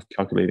process of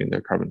calculating their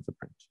carbon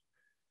footprint.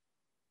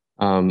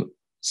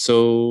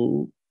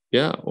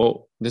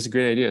 This is a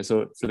great idea.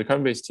 So for the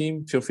carbon-based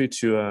team, feel free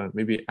to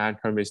maybe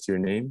add carbon-based to your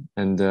name.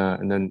 And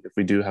then if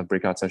we do have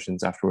breakout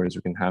sessions afterwards,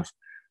 we can have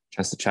a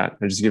chance to chat.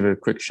 I'll just give a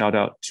quick shout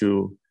out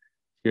to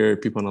here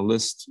people on the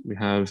list. We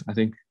have, I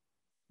think,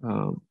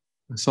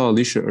 I saw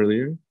Alicia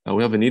earlier.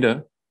 We have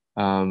Anita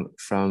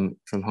from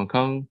Hong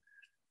Kong.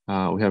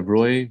 We have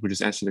Roy, who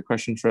just answered the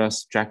question for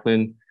us.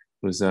 Jacqueline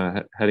was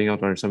heading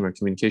up on some of our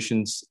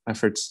communications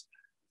efforts.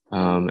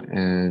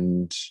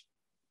 And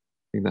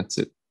I think that's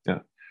it. Yeah.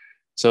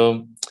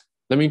 So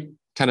let me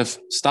kind of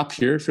stop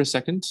here for a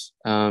second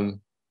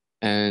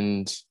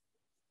and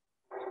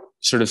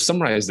sort of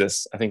summarize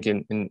this, I think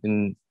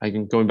I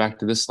can going back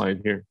to this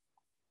slide here.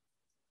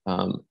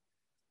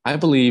 I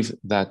believe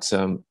that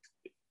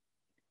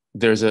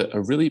there's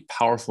a really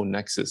powerful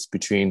nexus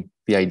between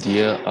the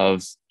idea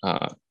of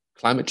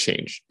climate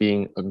change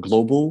being a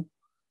global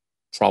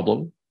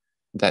problem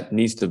that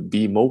needs to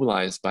be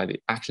mobilized by the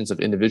actions of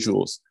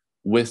individuals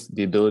with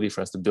the ability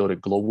for us to build a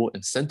global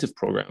incentive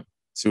program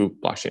through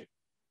blockchain,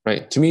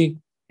 right? To me,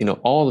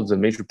 all of the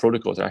major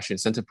protocols are actually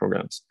incentive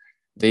programs.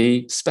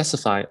 They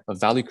specify a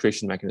value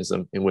creation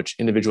mechanism in which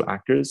individual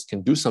actors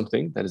can do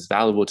something that is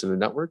valuable to the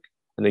network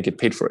and they get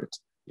paid for it.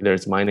 Either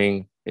it's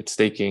mining, it's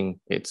staking,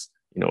 it's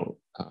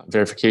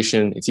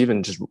verification, it's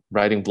even just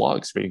writing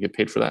blogs where you get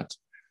paid for that.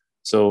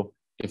 So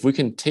if we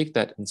can take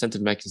that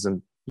incentive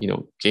mechanism,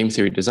 game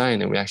theory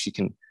design, and we actually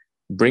can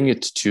bring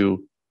it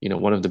to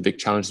one of the big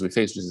challenges we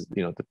face, which is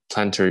the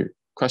planetary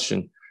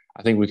question,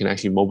 I think we can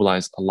actually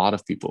mobilize a lot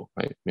of people,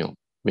 right?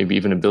 Maybe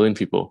even 1 billion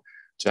people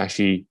to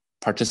actually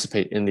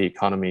participate in the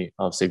economy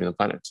of saving the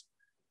planet.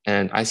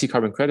 And I see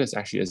carbon credits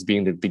actually as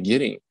being the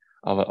beginning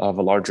of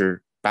a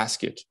larger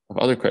basket of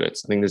other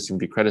credits. I think there's going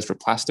to be credits for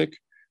plastic,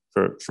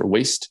 for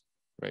waste,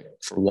 right?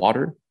 For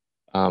water.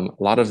 A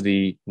lot of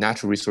the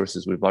natural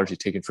resources we've largely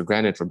taken for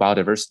granted for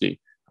biodiversity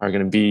are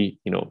going to be,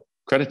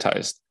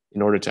 creditized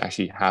in order to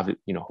actually have it,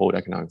 hold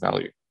economic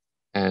value.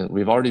 And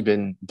we've already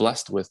been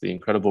blessed with the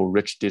incredible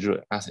rich digital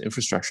asset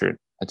infrastructure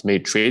that's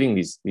made trading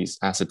these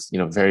assets,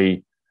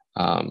 very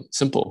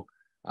simple.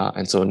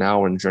 And so now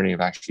we're in the journey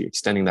of actually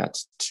extending that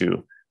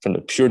from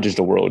the pure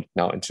digital world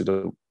now into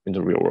the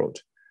real world.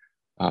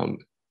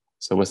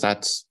 So with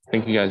that,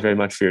 thank you guys very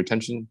much for your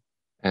attention,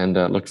 and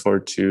look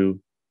forward to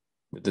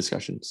the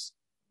discussions.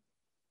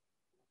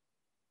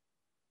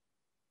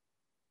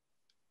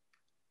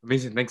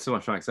 Amazing. Thanks so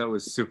much, Max. That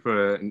was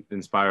super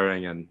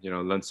inspiring, and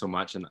learned so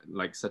much, and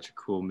like such a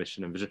cool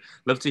mission and vision.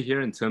 Love to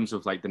hear in terms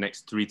of like the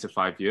next 3 to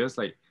 5 years,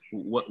 like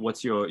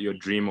what's your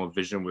dream or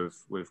vision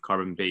with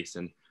Carbon Base,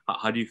 and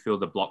how do you feel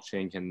the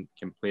blockchain can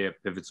play a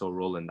pivotal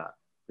role in that,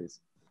 please?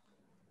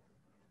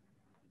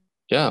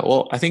 Yeah,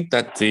 well, I think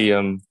that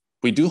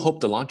we do hope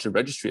to launch a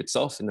registry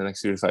itself in the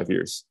next 3 to 5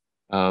 years.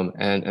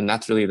 And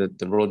that's really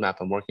the roadmap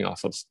I'm working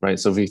off of, right?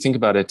 So if you think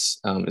about it,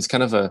 it's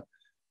kind of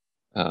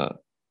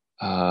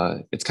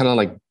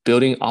like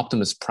building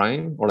Optimus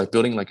Prime, or like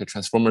building like a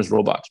Transformers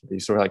robot. You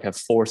sort of like have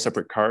 4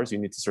 separate cars. You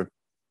need to sort of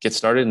get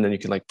started, and then you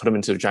can like put them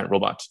into a giant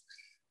robot.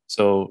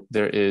 So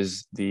there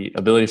is the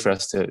ability for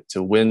us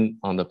to win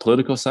on the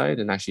political side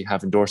and actually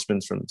have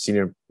endorsements from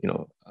senior,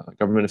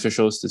 government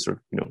officials to sort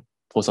of,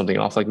 pull something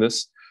off like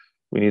this.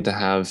 We need to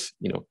have,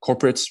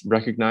 corporates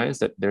recognize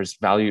that there's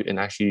value in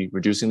actually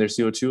reducing their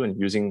CO2 and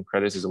using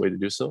credits as a way to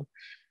do so.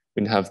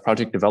 We need to have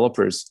project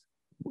developers,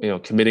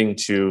 committing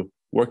to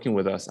working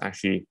with us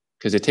actually,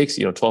 because it takes,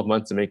 12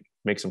 months to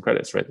make some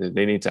credits, right?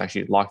 They need to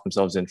actually lock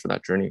themselves in for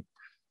that journey.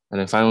 And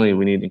then finally,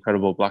 we need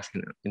incredible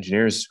blockchain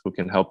engineers who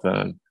can help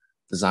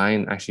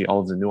design actually all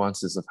of the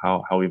nuances of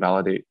how we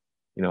validate,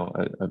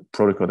 a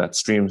protocol that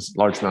streams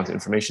large amounts of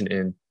information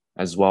in,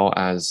 as well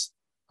as,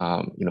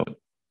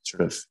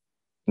 sort of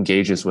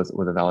engages with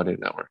a validated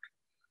network.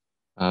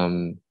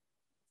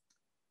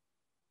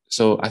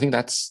 So I think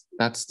that's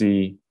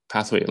the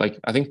pathway. Like,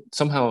 I think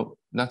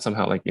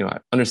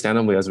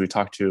understandably, as we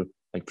talk to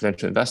like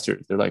potential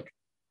investors, they're like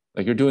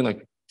you're doing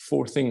like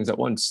 4 things at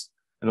once.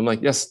 And I'm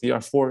like, yes, they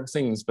are 4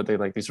 things, but they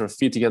sort of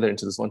feed together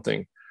into this one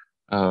thing.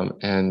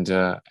 And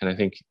I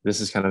think this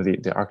is kind of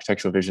the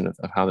architectural vision of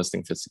how this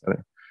thing fits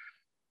together.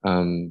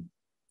 And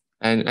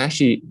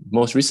actually,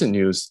 most recent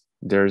news,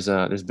 there's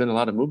been a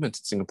lot of movement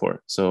in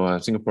Singapore. So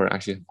Singapore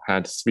actually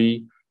had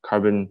 3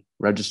 carbon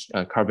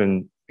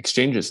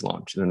exchanges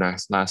launched in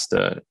the last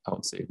I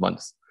would say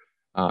month.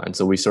 And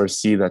so we sort of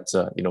see that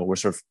we're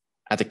sort of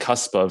at the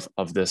cusp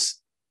of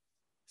this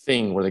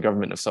thing where the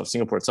government of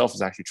Singapore itself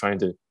is actually trying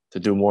to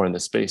do more in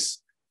this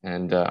space.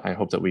 And I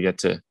hope that we get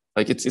to,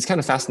 like, it's kind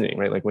of fascinating,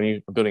 right? Like when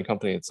you're building a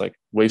company, it's like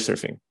wave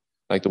surfing.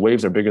 Like the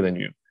waves are bigger than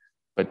you,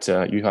 but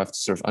you have to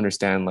sort of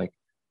understand like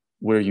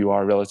where you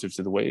are relative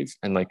to the wave,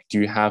 and like, do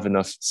you have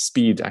enough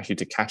speed actually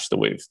to catch the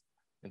wave?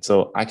 And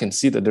so I can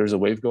see that there's a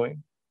wave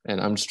going, and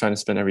I'm just trying to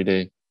spend every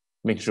day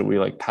making sure we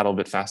like paddle a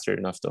bit faster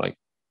enough to like,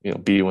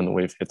 be when the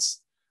wave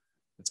hits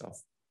itself.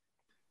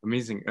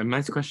 Amazing. A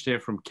nice question here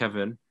from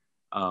Kevin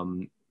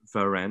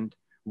Verand.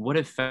 What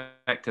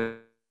effect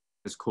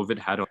has COVID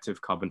had on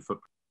active carbon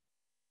footprint?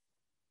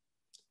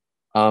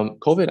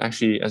 COVID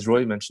actually, as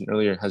Roy mentioned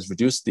earlier, has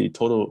reduced the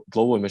total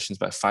global emissions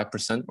by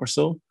 5% or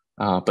so.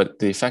 But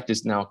the effect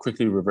is now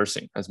quickly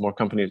reversing as more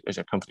countries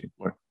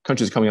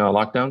coming out of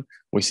lockdown.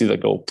 We see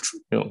that go,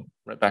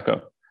 right back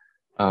up.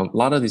 A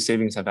lot of these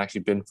savings have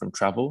actually been from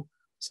travel.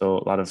 So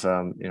a lot of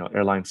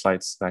airline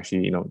flights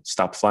actually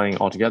stopped flying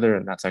altogether,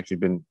 and that's actually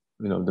been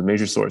the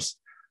major source.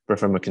 But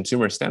from a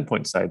consumer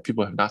standpoint side,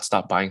 people have not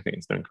stopped buying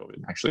things during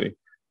COVID. Actually,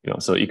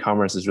 so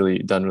e-commerce has really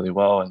done really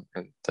well, and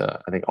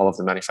I think all of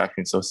the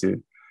manufacturing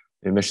associated,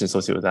 the emissions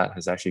associated with that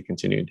has actually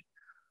continued.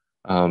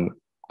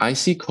 I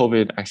see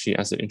COVID actually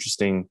as an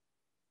interesting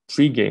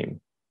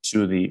pre-game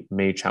to the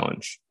major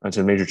challenge,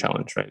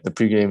 right? The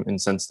pregame in the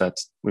sense that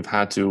we've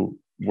had to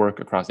work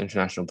across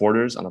international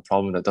borders on a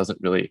problem that doesn't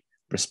really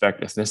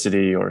respect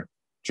ethnicity or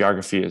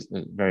geography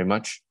very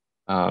much.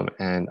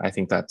 And I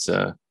think that's,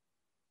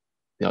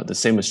 the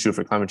same is true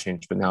for climate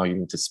change, but now you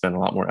need to spend a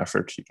lot more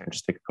effort. You can't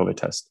just take a COVID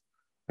test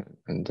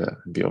and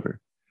be over.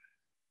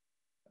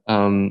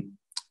 And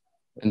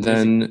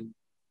then,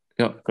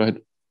 yeah, go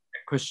ahead.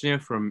 Question here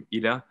from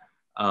Ida.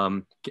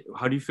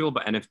 How do you feel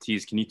about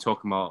NFTs? Can you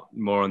talk about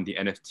more on the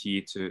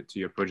NFT to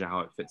your project, how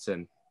it fits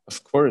in?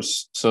 Of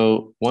course.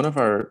 So one of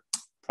our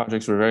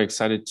projects we're very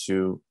excited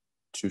to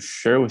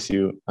share with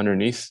you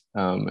underneath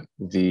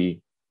the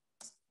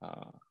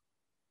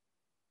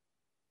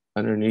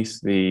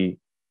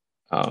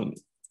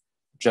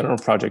general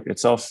project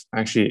itself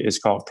actually is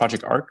called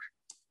Project Arc.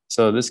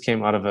 So this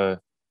came out of a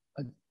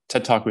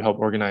TED Talk we helped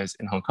organize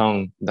in Hong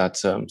Kong that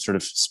sort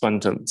of spun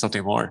to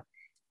something more.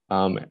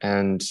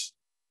 And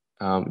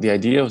the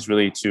idea was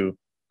really to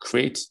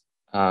create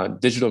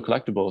digital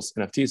collectibles,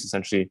 NFTs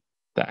essentially,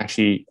 that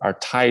actually are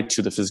tied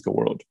to the physical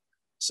world.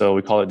 So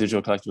we call it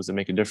digital collectibles that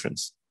make a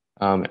difference.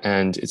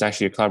 And it's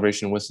actually a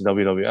collaboration with the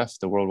WWF,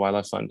 the World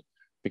Wildlife Fund,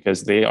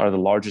 because they are the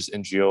largest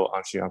NGO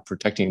actually on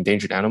protecting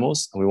endangered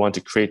animals. And we want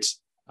to create,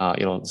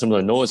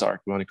 similar to Noah's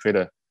Ark, we want to create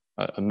a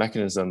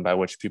mechanism by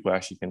which people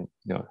actually can,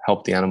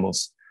 help the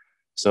animals.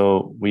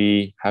 So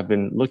we have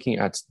been looking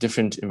at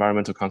different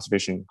environmental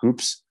conservation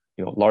groups,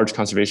 large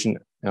conservation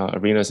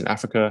arenas in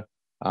Africa,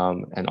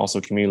 and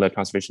also community-led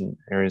conservation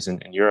areas in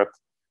Europe.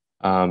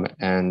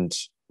 And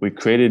we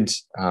created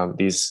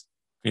these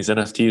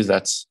NFTs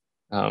that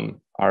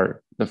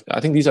I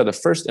think these are the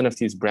first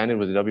NFTs branded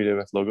with the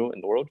WWF logo in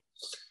the world.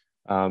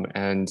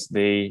 And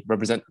they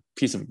represent a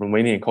piece of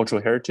Romanian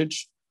cultural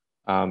heritage.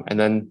 And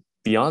then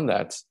beyond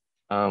that,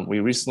 we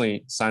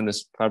recently signed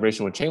this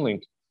collaboration with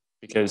Chainlink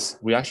because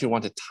we actually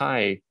want to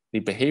tie the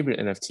behavior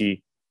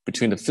NFT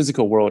between the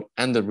physical world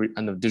and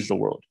the digital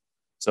world.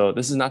 So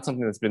this is not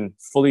something that's been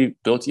fully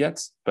built yet,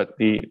 but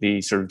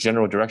the sort of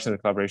general direction of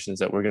the collaboration is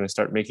that we're going to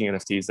start making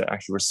NFTs that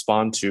actually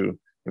respond to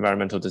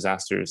environmental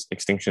disasters,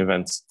 extinction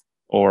events,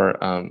 or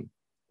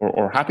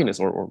happiness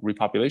or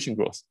repopulation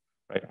growth,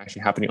 right?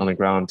 Actually happening on the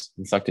ground,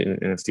 reflected in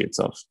NFT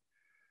itself.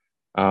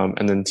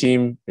 And then the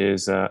team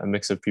is a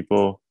mix of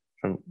people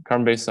from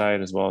carbon-based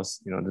side as well as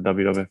the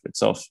WWF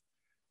itself.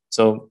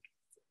 So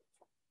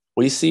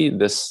we see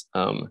this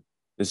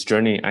this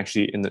journey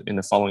actually in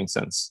the following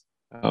sense.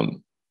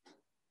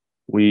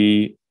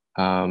 We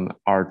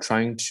are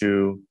trying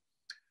to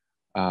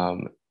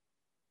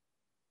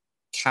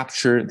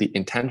capture the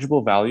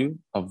intangible value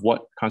of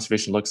what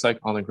conservation looks like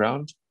on the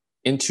ground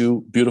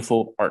into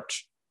beautiful art,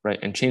 right?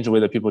 And change the way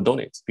that people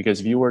donate.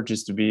 Because if you were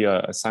just to be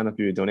a sign up,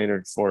 be a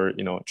donator for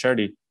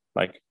charity,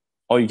 like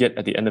all you get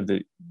at the end of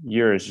the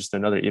year is just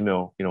another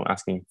email,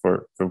 asking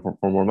for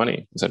more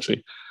money,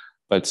 essentially.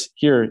 But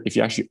here, if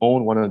you actually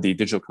own one of the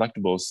digital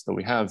collectibles that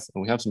we have,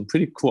 and we have some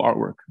pretty cool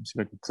artwork. Let's see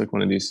if I can click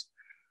one of these.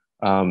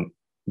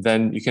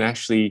 Then you can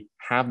actually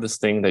have this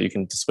thing that you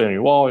can display on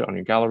your wall, on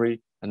your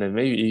gallery, and then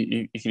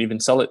maybe you can even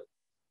sell it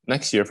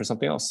next year for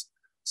something else.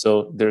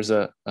 So there's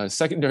a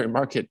secondary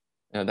market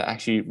that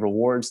actually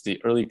rewards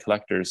the early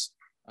collectors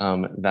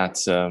that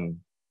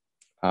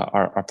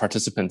are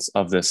participants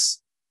of this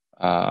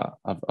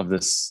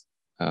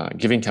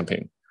giving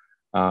campaign.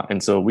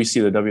 And so we see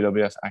the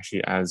WWF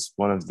actually as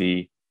one of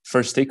the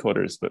first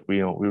stakeholders, but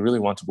we really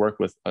want to work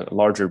with a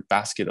larger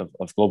basket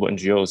of global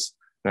NGOs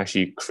and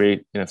actually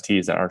create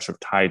NFTs that are sort of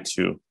tied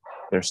to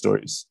their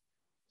stories.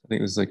 I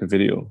think there's like a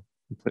video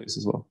in place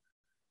as well.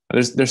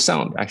 There's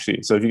sound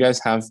actually. So if you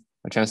guys have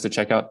a chance to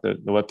check out the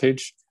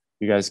webpage,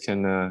 you guys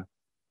can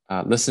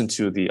listen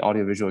to the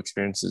audiovisual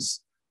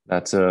experiences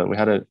that we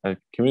had a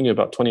community of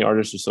about 20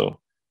 artists or so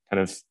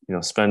kind of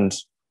spend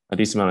a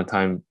decent amount of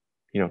time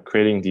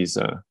creating these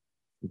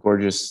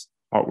gorgeous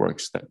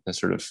artworks that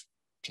sort of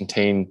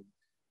contain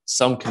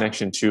some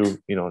connection to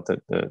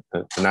the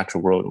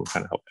natural world will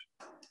kind of help.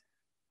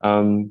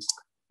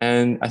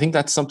 And I think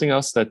that's something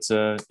else that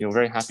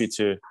very happy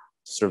to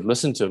sort of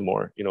listen to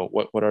more.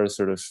 What are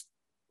sort of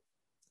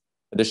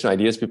additional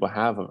ideas people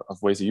have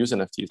of ways to use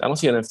NFTs. I don't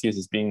see NFTs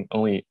as being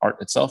only art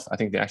itself. I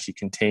think they actually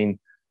contain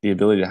the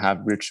ability to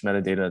have rich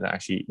metadata that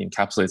actually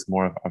encapsulates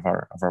more of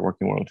our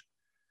working world.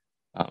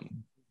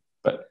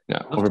 But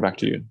yeah, over back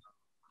to you.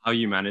 How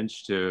you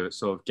manage to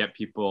sort of get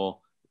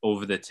people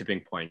over the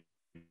tipping point,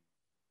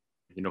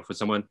 for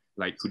someone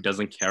like who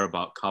doesn't care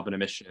about carbon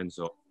emissions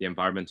or the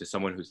environment, to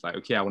someone who's like,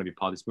 okay, I want to be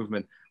part of this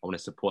movement, I want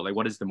to support. Like,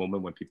 what is the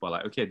moment when people are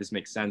like, okay, this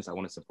makes sense, I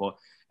want to support.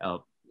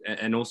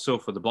 And also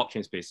for the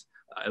blockchain space,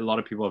 a lot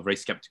of people are very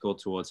skeptical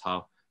towards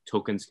how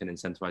tokens can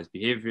incentivize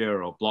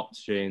behavior or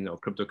blockchain or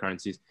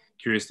cryptocurrencies.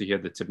 Curious to hear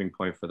the tipping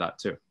point for that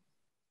too.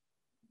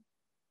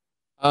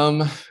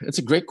 It's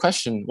a great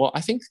question. Well,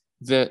 I think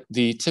that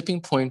the tipping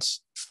point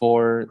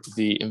for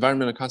the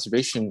environmental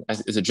conservation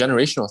is a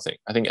generational thing.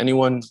 I think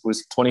anyone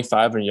who's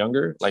 25 or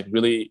younger, like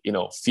really,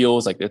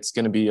 feels like it's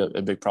going to be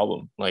a big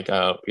problem. Like,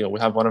 we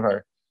have one of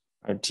our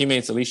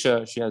teammates,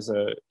 Alicia. She has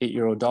a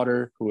 8-year-old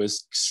daughter who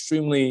is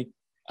extremely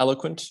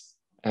eloquent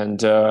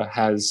and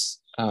has,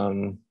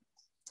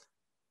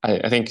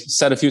 I think,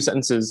 said a few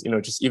sentences,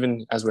 just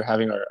even as we're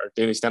having our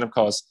daily stand-up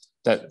calls,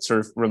 that sort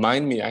of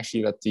remind me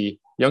actually that the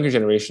younger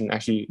generation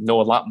actually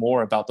know a lot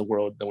more about the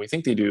world than we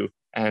think they do,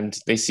 and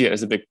they see it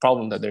as a big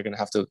problem that they're going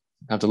to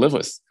have to live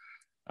with.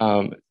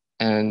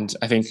 And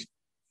I think,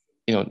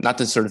 not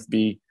to sort of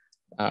be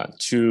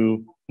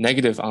too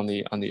negative on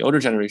the older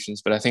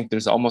generations, but I think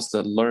there's almost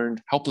a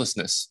learned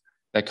helplessness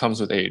that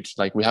comes with age.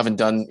 Like, we haven't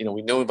done,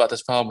 we know about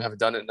this problem, we haven't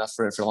done it enough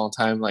for a long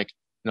time. Like,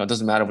 it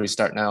doesn't matter if we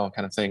start now,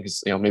 kind of thing,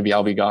 because maybe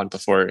I'll be gone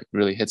before it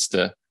really hits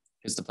the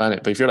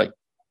planet. But if you're like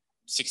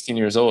 16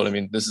 years old, I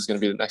mean, this is going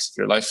to be the next of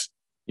your life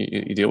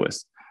you deal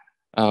with.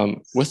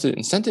 With the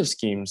incentive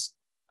schemes,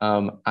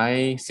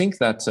 I think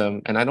that,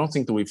 and I don't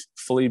think that we've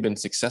fully been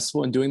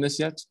successful in doing this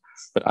yet,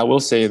 but I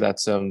will say that,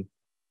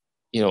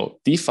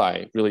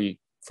 DeFi really,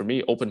 for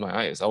me, opened my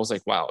eyes. I was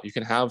like, wow, you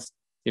can have,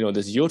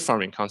 this yield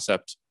farming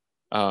concept,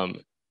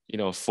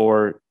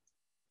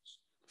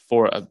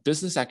 for a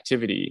business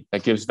activity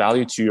that gives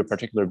value to your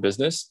particular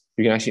business.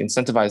 You can actually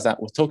incentivize that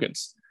with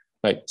tokens,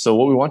 right? So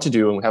what we want to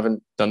do, and we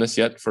haven't done this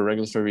yet for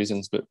regulatory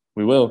reasons, but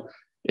we will,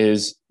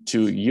 is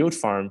to yield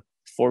farm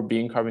for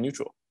being carbon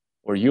neutral,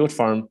 or yield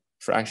farm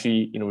for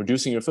actually,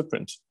 reducing your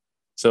footprint.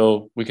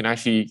 So we can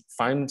actually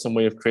find some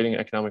way of creating an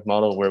economic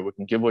model where we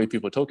can give away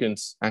people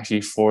tokens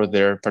actually for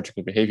their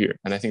particular behavior.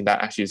 And I think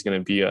that actually is going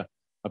to be a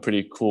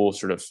pretty cool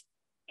sort of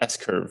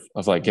S-curve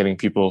of like getting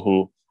people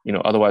who,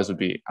 otherwise would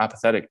be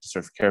apathetic to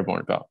sort of care more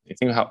about.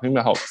 Think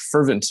about how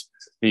fervent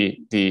the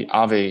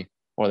Aave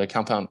or the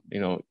compound,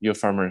 yield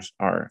farmers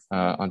are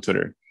on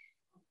Twitter.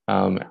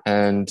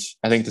 And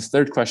I think this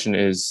third question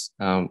is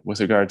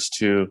with regards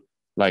to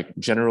like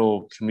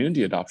general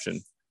community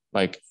adoption.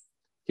 Like,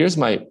 here's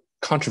my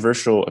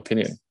controversial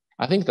opinion.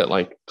 I think that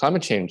like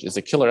climate change is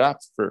a killer app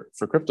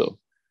for crypto.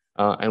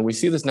 And we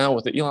see this now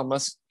with the Elon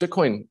Musk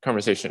Bitcoin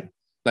conversation.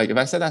 Like, if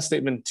I said that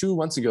statement 2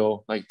 months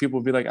ago, like, people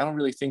would be like, I don't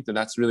really think that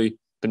that's really,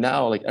 but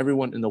now like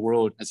everyone in the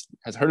world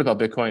has heard about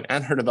Bitcoin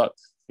and heard about,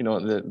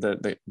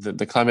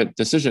 the climate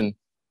decision,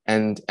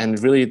 and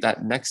really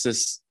that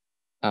nexus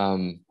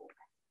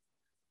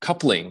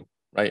coupling,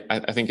 right?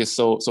 I think is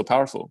so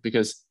powerful,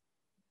 because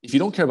if you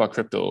don't care about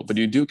crypto, but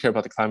you do care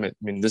about the climate,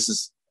 I mean,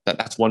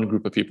 that's one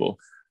group of people.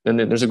 Then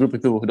there's a group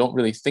of people who don't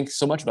really think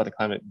so much about the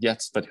climate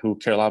yet, but who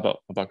care a lot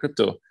about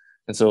crypto.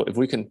 And so if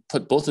we can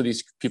put both of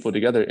these people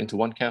together into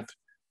one camp,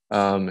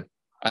 I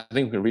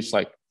think we can reach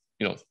like,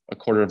 a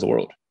quarter of the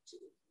world.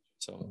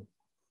 So.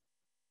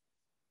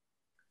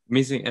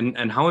 Amazing.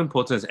 And how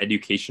important is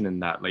education in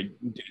that? Like,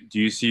 do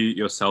you see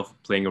yourself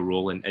playing a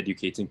role in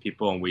educating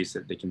people on ways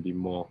that they can be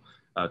more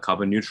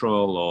carbon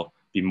neutral, or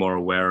be more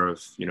aware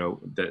of,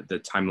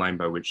 the timeline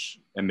by which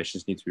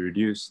emissions need to be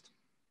reduced?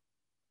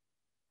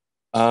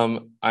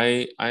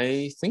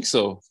 I think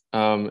so.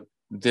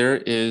 There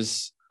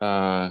is,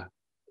 I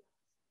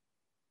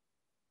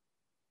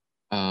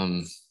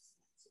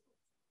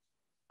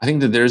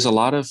think that there's a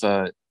lot of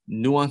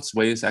nuanced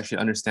ways to actually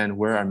understand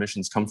where our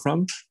emissions come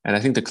from. And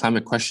I think the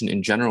climate question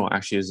in general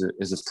actually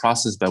is a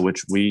process by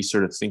which we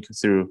sort of think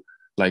through,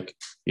 like,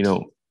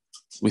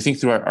 we think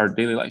through our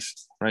daily life,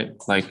 right?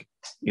 Like,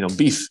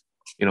 beef,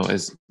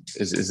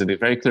 is a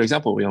very clear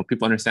example.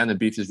 People understand that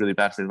beef is really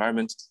bad for the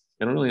environment.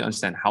 They don't really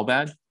understand how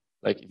bad.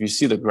 Like, if you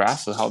see the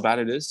graph of how bad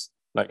it is,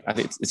 like, I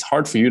think it's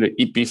hard for you to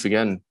eat beef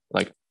again,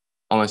 like,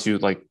 unless you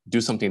like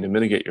do something to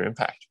mitigate your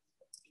impact.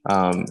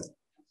 Let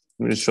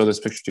me just show this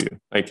picture to you.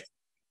 Like,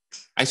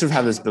 I sort of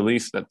have this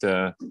belief that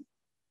the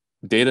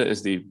data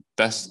is the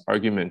best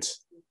argument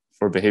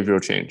for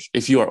behavioral change,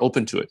 if you are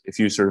open to it, if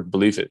you sort of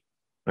believe it,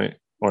 right?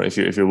 Or if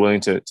you're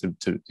willing to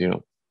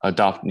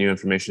adopt new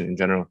information in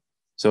general.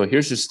 So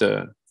here's just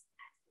a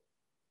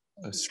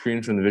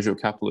screen from the Visual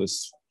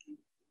Capitalist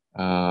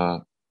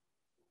that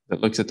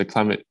looks at the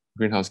climate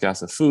greenhouse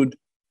gas of food.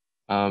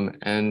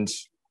 And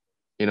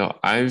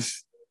I've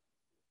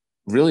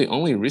really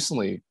only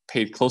recently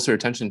paid closer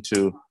attention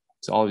to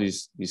all of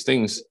these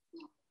things.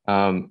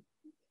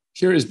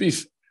 Here is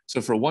beef. So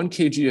for 1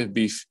 kg of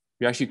beef,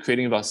 you're actually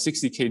creating about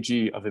 60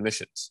 kg of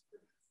emissions,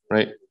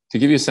 right? To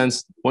give you a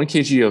sense, 1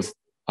 kg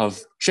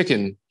of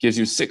chicken gives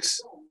you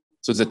 6.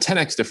 So it's a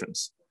 10x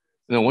difference.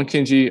 1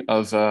 kg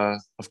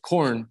of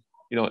corn,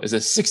 is a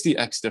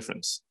 60x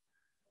difference.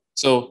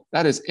 So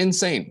that is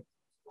insane.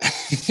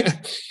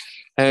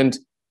 And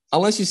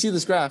unless you see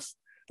this graph,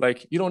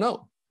 like, you don't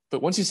know.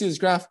 But once you see this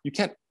graph, you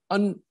can't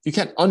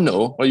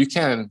unknow, or you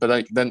can, but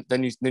like then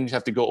you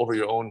have to go over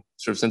your own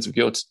sort of sense of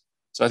guilt.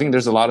 So I think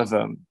there's a lot of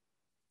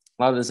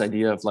this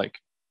idea of like,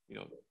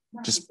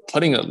 just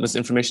putting this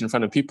information in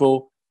front of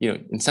people,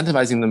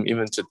 incentivizing them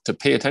even to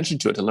pay attention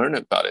to it, to learn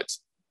about it.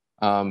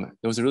 There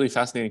was a really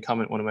fascinating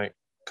comment one of my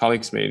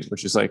colleagues made,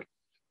 which is like,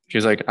 she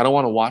was like, I don't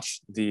want to watch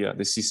the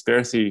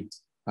Seaspiracy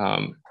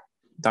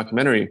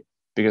documentary,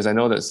 because I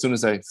know that as soon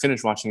as I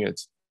finish watching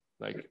it,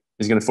 like,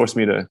 it's going to force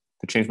me to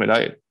change my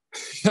diet.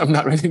 I'm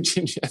not ready to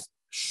change yet,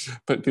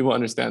 but people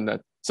understand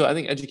that. So I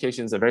think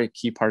education is a very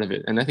key part of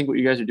it. And I think what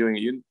you guys are doing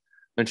at Youth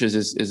Ventures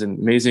is an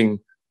amazing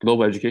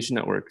global education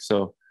network.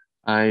 So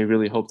I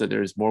really hope that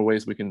there's more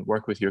ways we can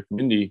work with your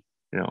community,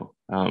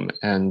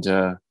 and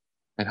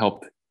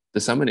help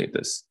disseminate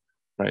this,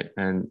 right?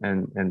 And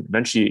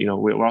eventually,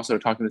 we're also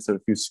talking to a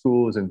few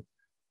schools and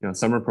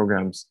summer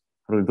programs.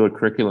 How do we build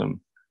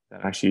curriculum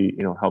that actually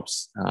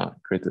helps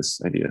create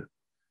this idea?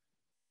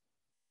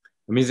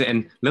 Amazing.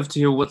 And love to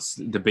hear what's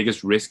the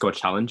biggest risk or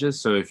challenges.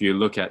 So if you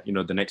look at,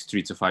 the next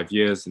 3 to 5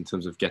 years in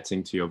terms of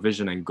getting to your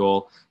vision and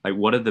goal, like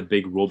what are the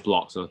big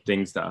roadblocks or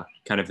things that are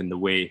kind of in the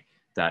way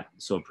that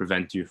sort of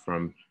prevent you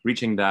from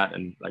reaching that?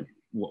 And like,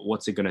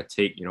 what's it going to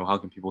take? How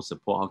can people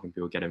support? How can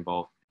people get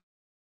involved?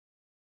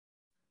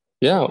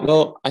 Yeah,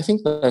 well, I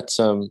think that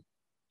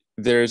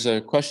there's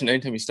a question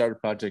anytime you start a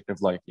project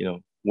of like,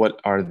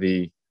 what are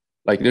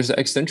there's an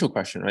existential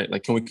question, right?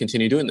 Like, can we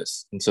continue doing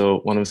this? And so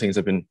one of the things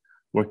I've been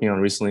working on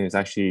recently is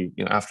actually,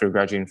 after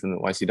graduating from the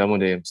YC Demo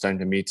Day, I'm starting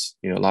to meet,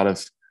 a lot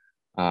of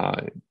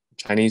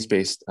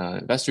Chinese-based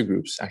investor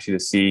groups actually to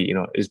see,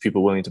 is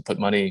people willing to put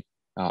money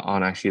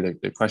on actually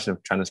the question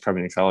of China's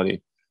carbon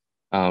neutrality.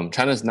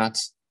 China is not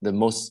the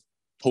most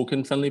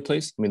token-friendly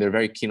place. I mean, they're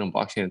very keen on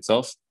blockchain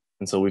itself.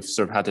 And so we've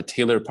sort of had to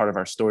tailor part of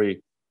our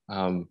story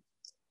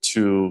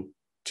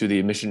to the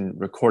emission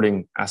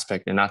recording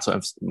aspect and not so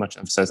much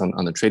emphasis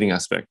on the trading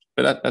aspect.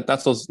 But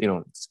that's those,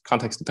 it's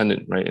context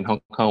dependent, right? In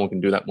Hong Kong, we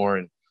can do that more.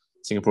 In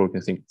Singapore, we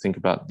can think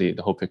about the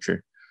whole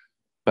picture.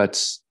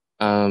 But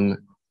I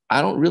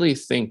don't really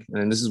think,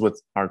 and this is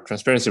with our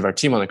transparency of our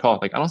team on the call,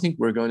 like, I don't think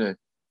we're going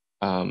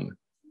to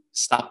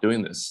stop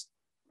doing this,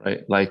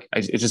 right? Like,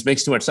 it just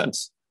makes too much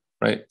sense,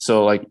 right?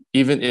 So like,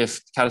 even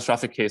if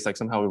catastrophic case, like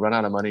somehow we run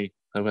out of money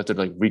and we have to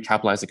like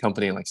recapitalize the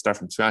company and like start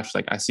from scratch,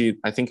 like I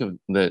think of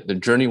the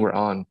journey we're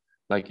on,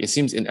 like it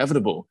seems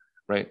inevitable,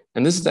 right?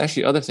 And this is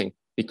actually the other thing.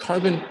 The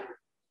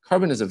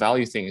carbon is a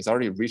value thing. It's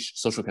already reached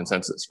social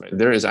consensus, right?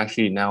 There is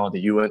actually now the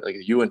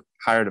UN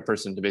hired a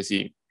person to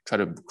basically try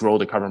to grow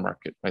the carbon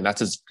market, right?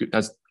 That's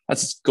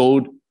as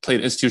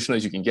gold-plated institutional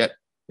as you can get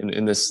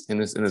in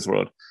this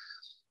world.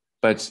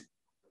 But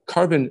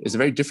carbon is a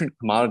very different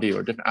commodity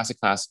or different asset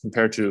class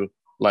compared to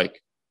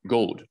like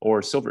gold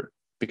or silver,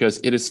 because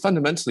it is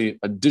fundamentally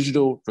a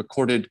digital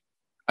recorded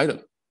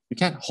item. You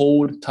can't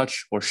hold,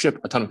 touch, or ship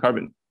a ton of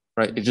carbon,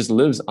 right? It just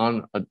lives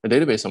on a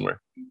database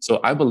somewhere. So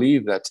I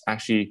believe that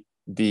actually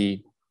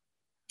the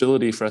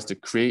ability for us to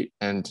create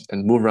and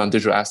move around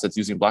digital assets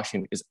using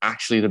blockchain is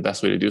actually the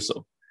best way to do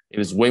so. It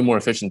is way more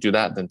efficient to do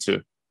that than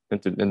to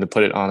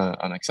put it on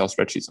an Excel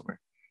spreadsheet somewhere.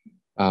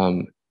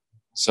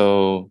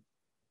 So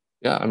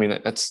yeah, I mean,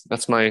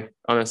 that's my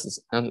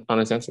honest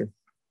answer.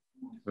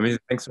 Amazing.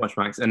 Thanks so much,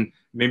 Max. And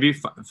maybe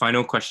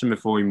final question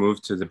before we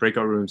move to the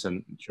breakout rooms,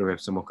 and I'm sure we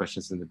have some more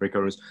questions in the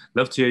breakout rooms.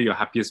 Love to hear your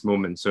happiest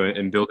moment. So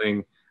in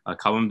building a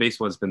carbon base,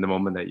 what's been the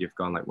moment that you've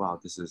gone like, wow,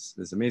 this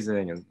is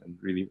amazing and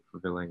really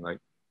fulfilling? Like,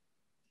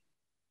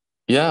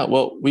 yeah,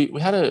 well, we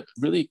had a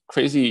really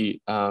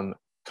crazy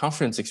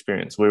conference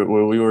experience where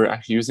we were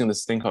actually using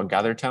this thing called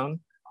GatherTown,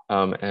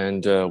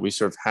 and we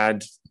sort of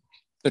had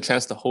the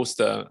chance to host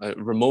a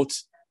remote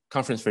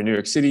conference for New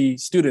York City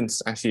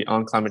students actually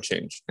on climate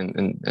change.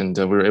 And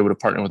we were able to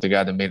partner with a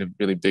guy that made a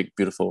really big,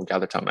 beautiful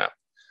GatherTown map.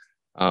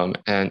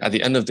 And at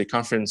the end of the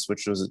conference,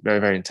 which was very,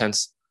 very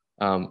intense,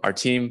 our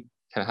team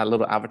kind of had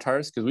little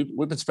avatars because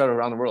we've been spread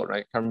around the world,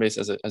 right? Carbon Base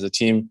as a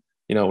team,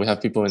 we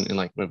have people in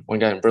like, we have one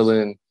guy in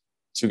Berlin,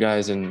 2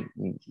 guys in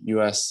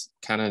US,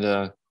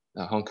 Canada,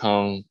 Hong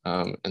Kong,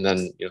 and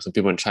then some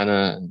people in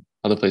China and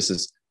other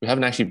places. We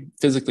haven't actually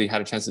physically had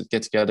a chance to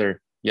get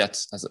together yet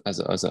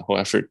as a whole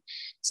effort.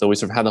 So we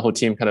sort of had the whole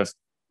team kind of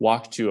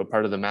walk to a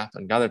part of the map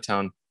in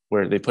GatherTown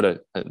where they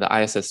put the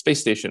ISS space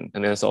station,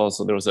 and there's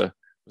also there was a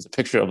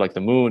picture of like the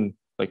moon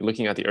like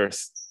looking at the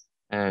Earth,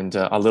 and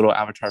a little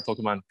avatar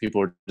Pokemon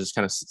people were just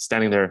kind of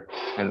standing there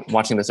and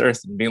watching this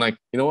Earth and being like,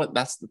 you know what,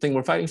 that's the thing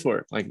we're fighting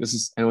for. Like this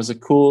is, and it was a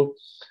cool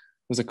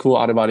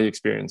out of body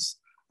experience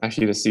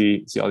actually to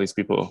see all these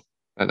people,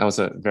 and that was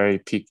a very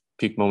peak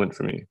moment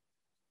for me.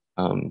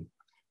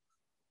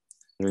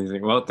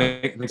 Amazing. Well,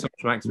 thanks so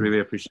much, Max. Really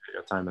appreciate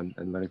your time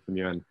and learning from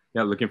you. And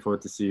yeah, looking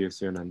forward to see you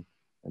soon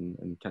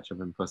and catch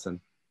up in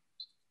person.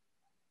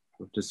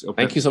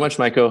 Thank you so much,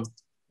 Michael.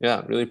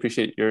 Yeah, really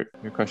appreciate your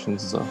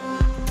questions as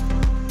well.